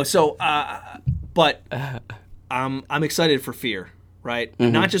 No, so but I'm excited for Fear, right?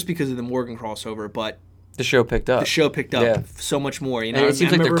 Mm-hmm. Not just because of the Morgan crossover, but the show picked up. So much more. And it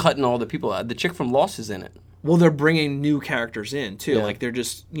seems like they're cutting all the people out. The chick from Lost is in it. Well, they're bringing new characters in too. Yeah. Like they're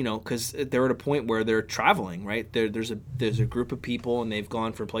just because they're at a point where they're traveling, right? There's a group of people and they've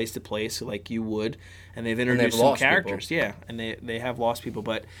gone from place to place like you would, and they've introduced some characters. People. Yeah, and they have lost people.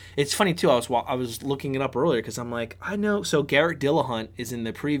 But it's funny too. I was looking it up earlier because I'm like, I know. So Garrett Dillahunt is in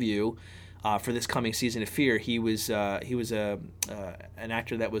the preview for this coming season of Fear. He was an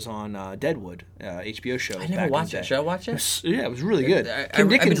actor that was on Deadwood, HBO show. I never watched it. Should I watch it? Yeah, it was really good. I've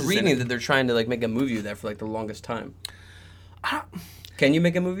been reading that they're trying to make a movie of that for the longest time. Can you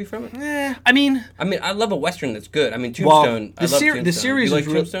make a movie from it? I mean, I love a Western that's good. I mean, Tombstone. I love Tombstone. The series you like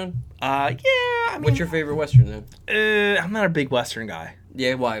is Tombstone? Yeah. I mean, what's your favorite Western then? I'm not a big Western guy.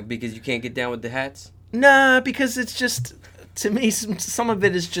 Yeah, why? Because you can't get down with the hats? Nah, because it's just, to me, some of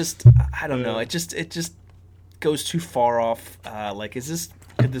it is just, I don't know. It just goes too far off.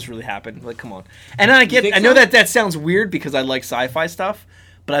 Could this really happen? Like, come on. And I know that sounds weird because I like sci-fi stuff,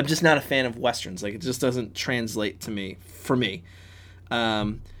 but I'm just not a fan of Westerns. Like, it just doesn't translate to me, for me.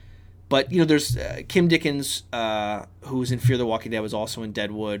 But there's Kim Dickens, who was in Fear the Walking Dead, was also in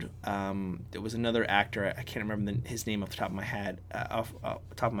Deadwood. There was another actor, I can't remember his name off the top of my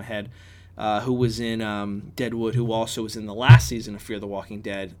head, who was in Deadwood, who also was in the last season of Fear the Walking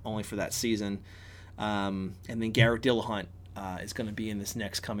Dead, only for that season. And then Garrett Dillahunt is going to be in this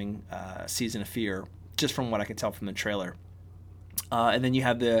next coming season of Fear, just from what I can tell from the trailer. And then you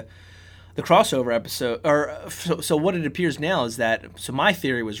have the crossover episode, so what it appears now is that, so my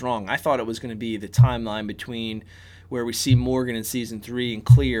theory was wrong. I thought it was going to be the timeline between where we see Morgan in season 3 and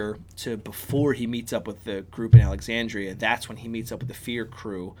Clear to before he meets up with the group in Alexandria. That's when he meets up with the Fear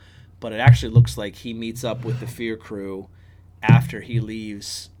crew, but it actually looks like he meets up with the Fear crew after he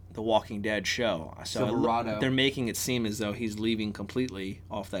leaves the Walking Dead show. So they're making it seem as though he's leaving completely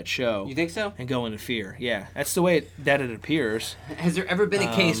off that show. You think so? And going to Fear. Yeah, that's the way it appears. Has there ever been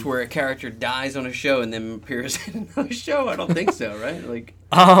a case where a character dies on a show and then appears in another show? I don't think so, right?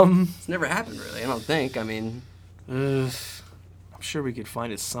 It's never happened really. I don't think. I mean, I'm sure we could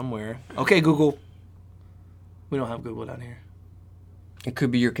find it somewhere. Okay, Google. We don't have Google down here. It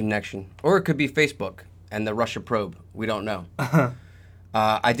could be your connection, or it could be Facebook and the Russia probe. We don't know.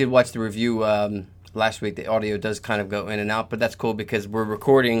 I did watch the review last week. The audio does kind of go in and out, but that's cool because we're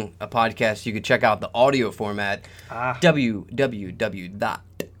recording a podcast. You can check out the audio format,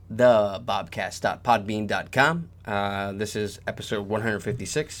 www.thebobcast.podbean.com. This is episode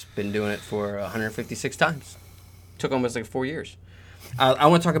 156. Been doing it for 156 times. Took almost 4 years. I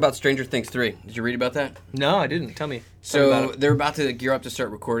want to talk about Stranger Things 3. Did you read about that? No, I didn't. Tell me. So they're about to gear up to start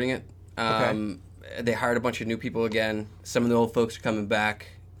recording it. Okay. They hired a bunch of new people again. Some of the old folks are coming back.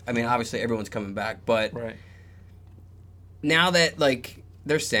 I mean, obviously everyone's coming back, but right now that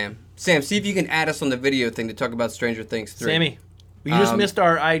there's Sam. Sam, see if you can add us on the video thing to talk about Stranger Things 3. Sammy, you just missed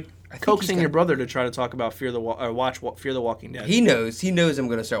coaxing your brother to try to talk about watch Fear the Walking Dead. He knows I'm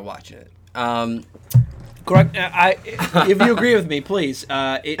going to start watching it. Correct. If you agree with me, please.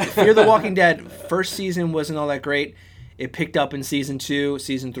 Fear the Walking Dead first season wasn't all that great. It picked up in season 2.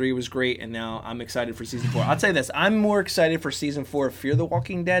 Season 3 was great, and now I'm excited for season 4. I'll tell you this: I'm more excited for season 4 of Fear the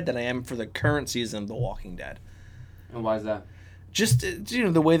Walking Dead than I am for the current season of The Walking Dead. And why is that? Just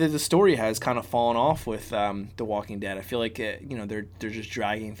the way that the story has kind of fallen off with The Walking Dead. I feel like they're just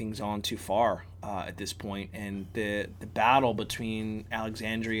dragging things on too far. at this point, and the battle between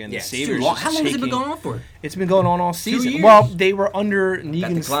Alexandria and the it's too Saviors. long. is How long has it been taking- going on for? It's been going on all season. years. Well, they were under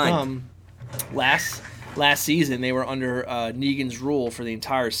Negan's declined. thumb last season. They were under Negan's rule for the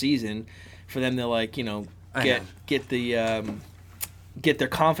entire season. For them to get their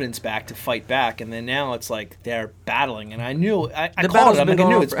confidence back to fight back, and then now it's like they're battling. And I knew I called battle's it. I'm been like, I going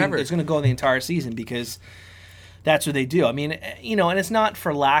knew on it's forever. going to go the entire season because that's what they do. I mean, and it's not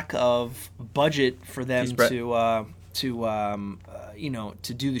for lack of budget for them Cheese bread. to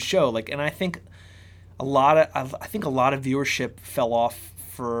do the show. Like, and I think a lot of viewership fell off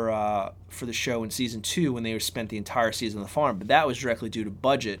for the show in season 2 when they spent the entire season on the farm, but that was directly due to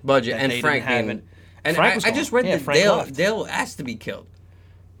budget And that they Frank didn't have being, it. and Frank I was just gone. read Yeah, that Frank left. Dale asked to be killed.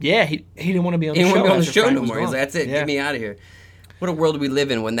 Yeah, he didn't want to be on He the didn't show. want to be on the after show Frank no was more. He's gone. like, that's it. Yeah. Get me out of here. What a world we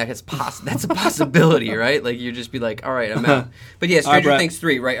live in when that's that's a possibility, right? Like you just be like, all right, I'm out. But yeah, Stranger Brett. Things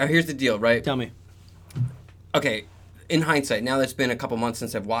 3, right? Here's the deal, right? Tell me. Okay, in hindsight, now that's been a couple months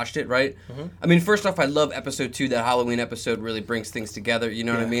since I've watched it, right? Mm-hmm. I mean, first off, I love episode 2. That Halloween episode really brings things together. You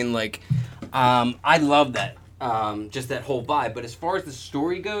know what I mean? Like, I love that. Just that whole vibe. But as far as the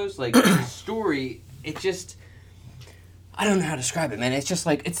story goes, like the story, it just, I don't know how to describe it, man. It's just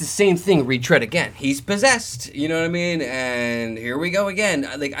like it's the same thing retread again. He's possessed. You know what I mean? And here we go again.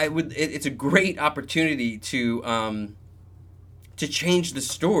 Like it's a great opportunity to change the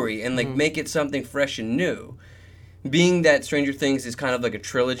story and like make it something fresh and new. Being that Stranger Things is kind of like a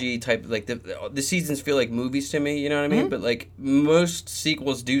trilogy type, like the seasons feel like movies to me, you know what I mean? But like most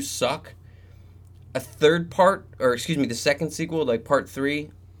sequels do suck. A third part, or excuse me, the second sequel, like part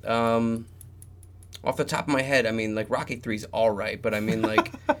 3, off the top of my head, I mean, like Rocky 3's all right, but I mean,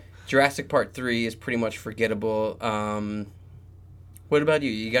 like Jurassic Part 3 is pretty much forgettable. What about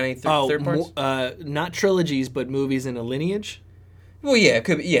you? You got any third parts? Not trilogies, but movies in a lineage. Well, yeah, it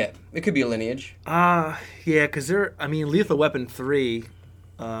could be. Yeah, it could be a lineage. Yeah, because Lethal Weapon 3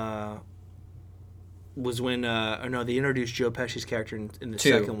 was when, they introduced Joe Pesci's character in the 2.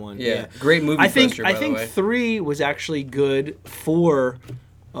 second one. Yeah. Great movie I think poster, by the way. 3 was actually good. 4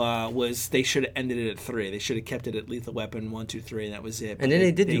 they should have ended it at 3. They should have kept it at Lethal Weapon 1, 2, 3, and that was it. But And then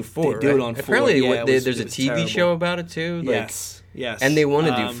they did do 4. They do it right? on 4. Apparently, Yeah, there's a it was TV terrible. show about it too. Like, Yes. And they want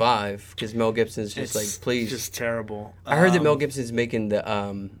to do 5 because Mel Gibson's just It's like, please. just terrible. I heard that Mel Gibson's making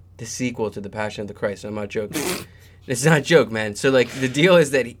the sequel to The Passion of the Christ. I'm not joking. It's not a joke, man. So like the deal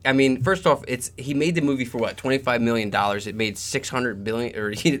is that first off, he made the movie for what, $25 million. It made $600 billion,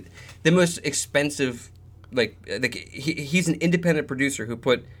 or the most expensive. He's an independent producer who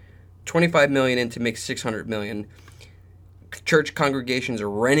put $25 million in to make $600 million. Church congregations are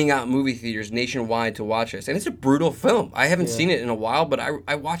renting out movie theaters nationwide to watch this, and it's a brutal film. I haven't seen it in a while, but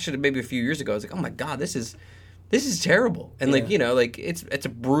I watched it maybe a few years ago. I was like, oh my god, this is terrible. And it's a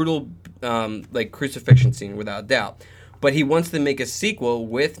brutal crucifixion scene without doubt. But he wants to make a sequel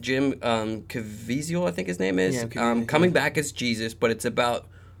with Jim Caviezel, I think his name is, coming back as Jesus, but it's about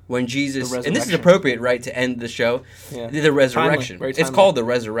when Jesus, and this is appropriate, right, to end the show, the resurrection. Timely, it's called the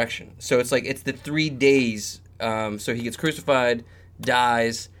resurrection. So it's like it's the 3 days. So he gets crucified,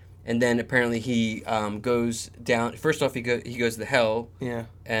 dies, and then apparently he goes down. First off, he goes to hell. Yeah.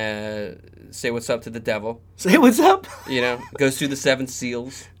 Say what's up to the devil. Say what's up. Goes through the 7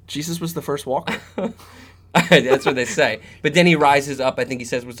 seals. Jesus was the first walker. That's what they say. But then he rises up. I think he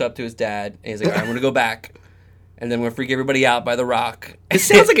says what's up to his dad. And he's like, all right, I'm going to go back. And then we're going to freak everybody out by the rock. It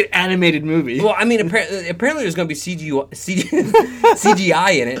sounds like an animated movie. Well, I mean, apparently there's going to be CGI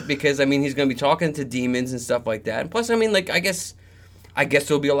in it because, he's going to be talking to demons and stuff like that. And plus, I guess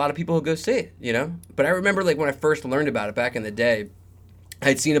there'll be a lot of people who go see it, But I remember, when I first learned about it back in the day,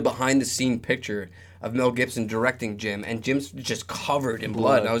 I'd seen a behind-the-scene picture of Mel Gibson directing Jim, and Jim's just covered in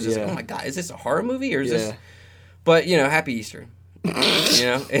blood. And I was just like, oh my god, is this a horror movie or is this? But Happy Easter.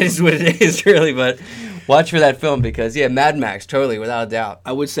 It is what it is, really. But watch for that film because Mad Max, totally, without a doubt.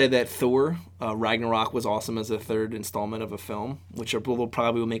 I would say that Thor Ragnarok was awesome as a third installment of a film, which will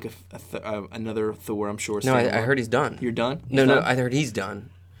probably make another Thor, I'm sure. No, I heard he's done. You're done? No, I heard he's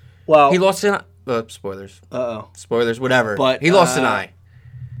done. Well, he lost an eye. Spoilers. Spoilers, whatever. But he lost an eye.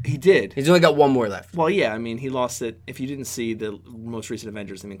 He did. He's only got one more left. Well, yeah, he lost it. If you didn't see the most recent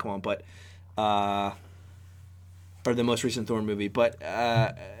Avengers, come on, but or the most recent Thor movie, but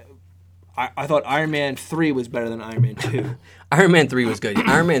I thought Iron Man 3 was better than Iron Man 2. Iron Man 3 was good.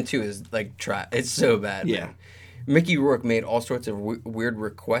 Iron Man 2 is trash. It's so bad. Yeah. Man. Mickey Rourke made all sorts of weird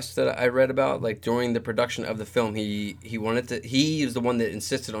requests that I read about. During the production of the film, he was the one that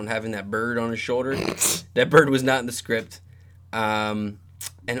insisted on having that bird on his shoulder. That bird was not in the script.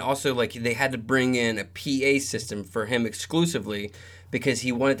 And also, they had to bring in a PA system for him exclusively because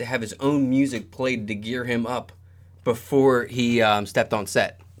he wanted to have his own music played to gear him up before he stepped on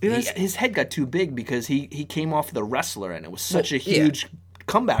set. His head got too big because he came off The Wrestler, and it was such a huge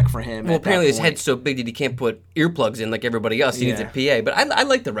comeback for him. Well, apparently his head's so big that he can't put earplugs in like everybody else. He needs a PA. But I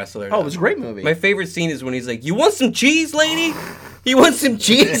like The Wrestler. Oh, it was a great movie. My favorite scene is when he's like, "You want some cheese, lady? You want some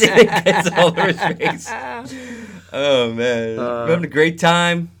cheese?" And it gets all over his face. Oh, man. We're having a great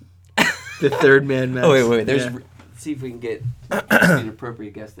time. The third man match. Oh, wait. Let's see if we can get an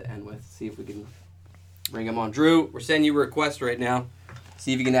appropriate guest to end with. See if we can bring him on. Drew, we're sending you a request right now.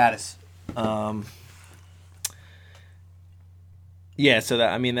 See if you can add us. Yeah, so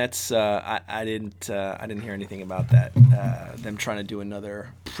that's I didn't hear anything about that. Them trying to do another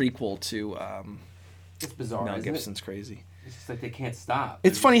prequel to It's bizarre. Mel Gibson's crazy. It's just like they can't stop.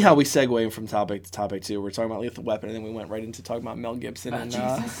 It's funny how we segue from topic to topic too. We're talking about Lethal Weapon, and then we went right into talking about Mel Gibson and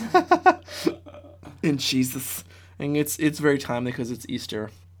and Jesus. And it's very timely because it's Easter.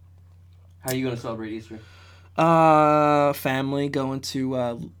 How are you going to celebrate Easter? Family, going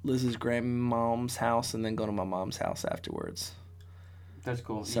to Liz's grandmom's house, and then going to my mom's house afterwards. That's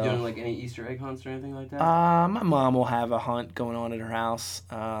cool. So, you doing like any Easter egg hunts or anything like that? My mom will have a hunt going on at her house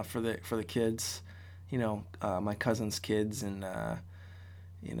for the kids, my cousin's kids, and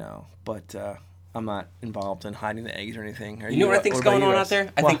but I'm not involved in hiding the eggs or anything. You know what I think's going on out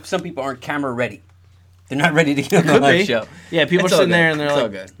there? I think some people aren't camera ready. They're not ready to get on Could the live be. show. Yeah, people It's are all sitting there good. and they're It's all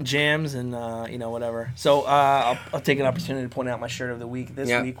like good. jams and whatever. So I'll take an opportunity to point out my shirt of the week. This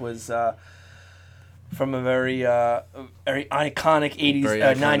week was from a very iconic 80s, Very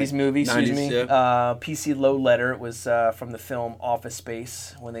iconic. 90s movie. Excuse 90s, me. yeah. PC Low Letter. It was from the film Office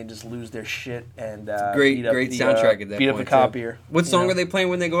Space when they just lose their shit and Great beat up the, soundtrack at that beat up point, the too. copier. What song are they playing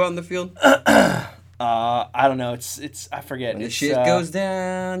when they go out in the field? I don't know. It's I forget. When the It's, shit goes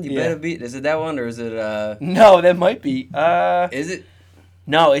down, you better beat. Is it that one or is it? No, that might be. Is it?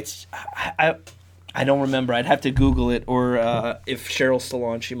 No, it's I don't remember. I'd have to Google it, or if Cheryl's still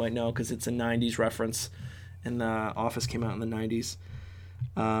on, she might know because it's a '90s reference, and Office came out in the '90s.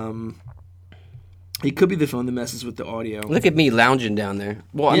 It could be the phone that messes with the audio. Look at me lounging down there.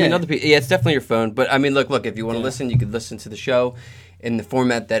 Well, I mean, other people. Yeah, it's definitely your phone. But I mean, look. If you want to listen, you could listen to the show in the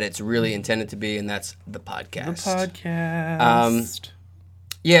format that it's really intended to be, and that's the podcast. Podcast.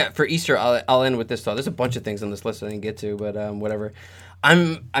 Yeah, for Easter, I'll end with this thought. There's a bunch of things on this list I didn't get to, but whatever. I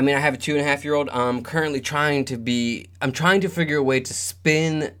have a 2.5-year-old. I'm currently trying to figure a way to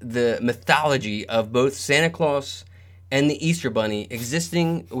spin the mythology of both Santa Claus and the Easter Bunny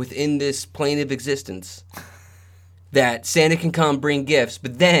existing within this plane of existence. That Santa can come bring gifts,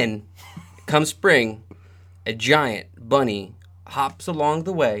 but then, come spring, a giant bunny hops along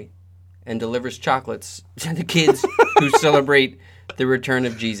the way and delivers chocolates to the kids who celebrate the return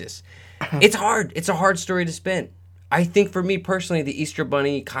of Jesus. It's hard. It's a hard story to spin. I think for me personally, the Easter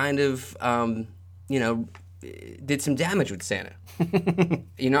Bunny kind of, did some damage with Santa.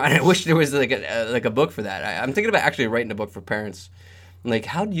 And I wish there was like a book for that. I'm thinking about actually writing a book for parents. Like,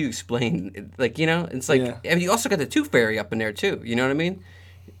 how do you explain? It's like, I mean, you also got the Tooth Fairy up in there too. You know what I mean?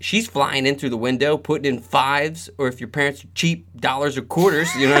 She's flying in through the window, putting in fives, or if your parents are cheap, dollars or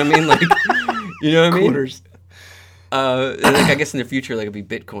quarters. You know what I mean? Like, you know what I mean? Quarters. I guess in the future, it'll be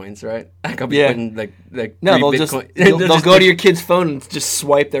bitcoins, right? I'll be putting like no, free they'll Bitcoin. they'll go to your kid's phone and just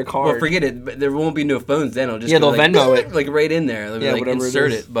swipe their card. Well, forget it. But there won't be no phones then. I'll just they'll go, Venmo it like right in there. They'll whatever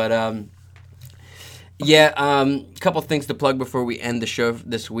insert it is. it. But a couple things to plug before we end the show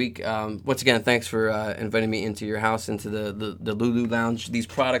this week. Once again, thanks for inviting me into your house, into the Lulu Lounge. These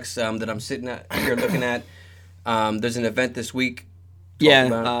products that I'm sitting at here looking at. There's an event this week.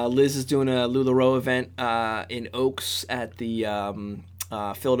 Liz is doing a LuLaRoe event in Oaks at the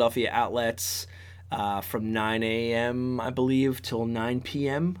Philadelphia outlets from 9 a.m., I believe, till 9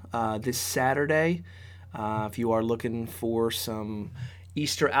 p.m. This Saturday. If you are looking for some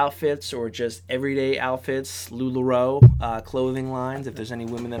Easter outfits or just everyday outfits, LuLaRoe clothing lines, if there's any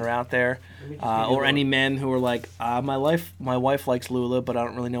women that are out there, or any men who are like, my wife likes Lula, but I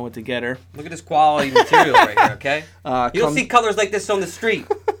don't really know what to get her. Look at this quality material right here, okay? You don't see colors like this on the street.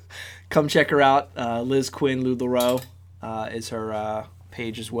 Come check her out. Liz Quinn LuLaRoe is her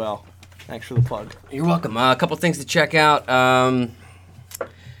page as well. Thanks for the plug. You're welcome. A couple things to check out.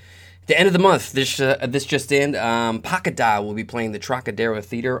 The end of the month, this just in, Pocket Dial will be playing the Trocadero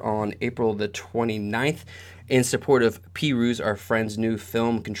Theater on April the 29th in support of P-Ruse, our friend's new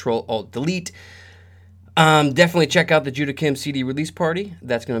film, Control-Alt-Delete. Definitely check out the Judah Kim CD release party.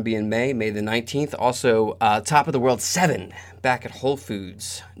 That's going to be in May the 19th. Also, Top of the World 7, back at Whole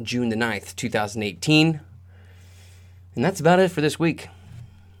Foods, June the 9th, 2018. And that's about it for this week.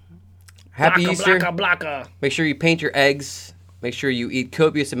 Happy Easter. Blocka. Make sure you paint your eggs Make sure you eat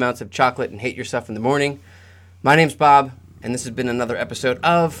copious amounts of chocolate and hate yourself in the morning. My name's Bob, and this has been another episode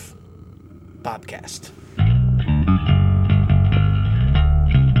of Bobcast.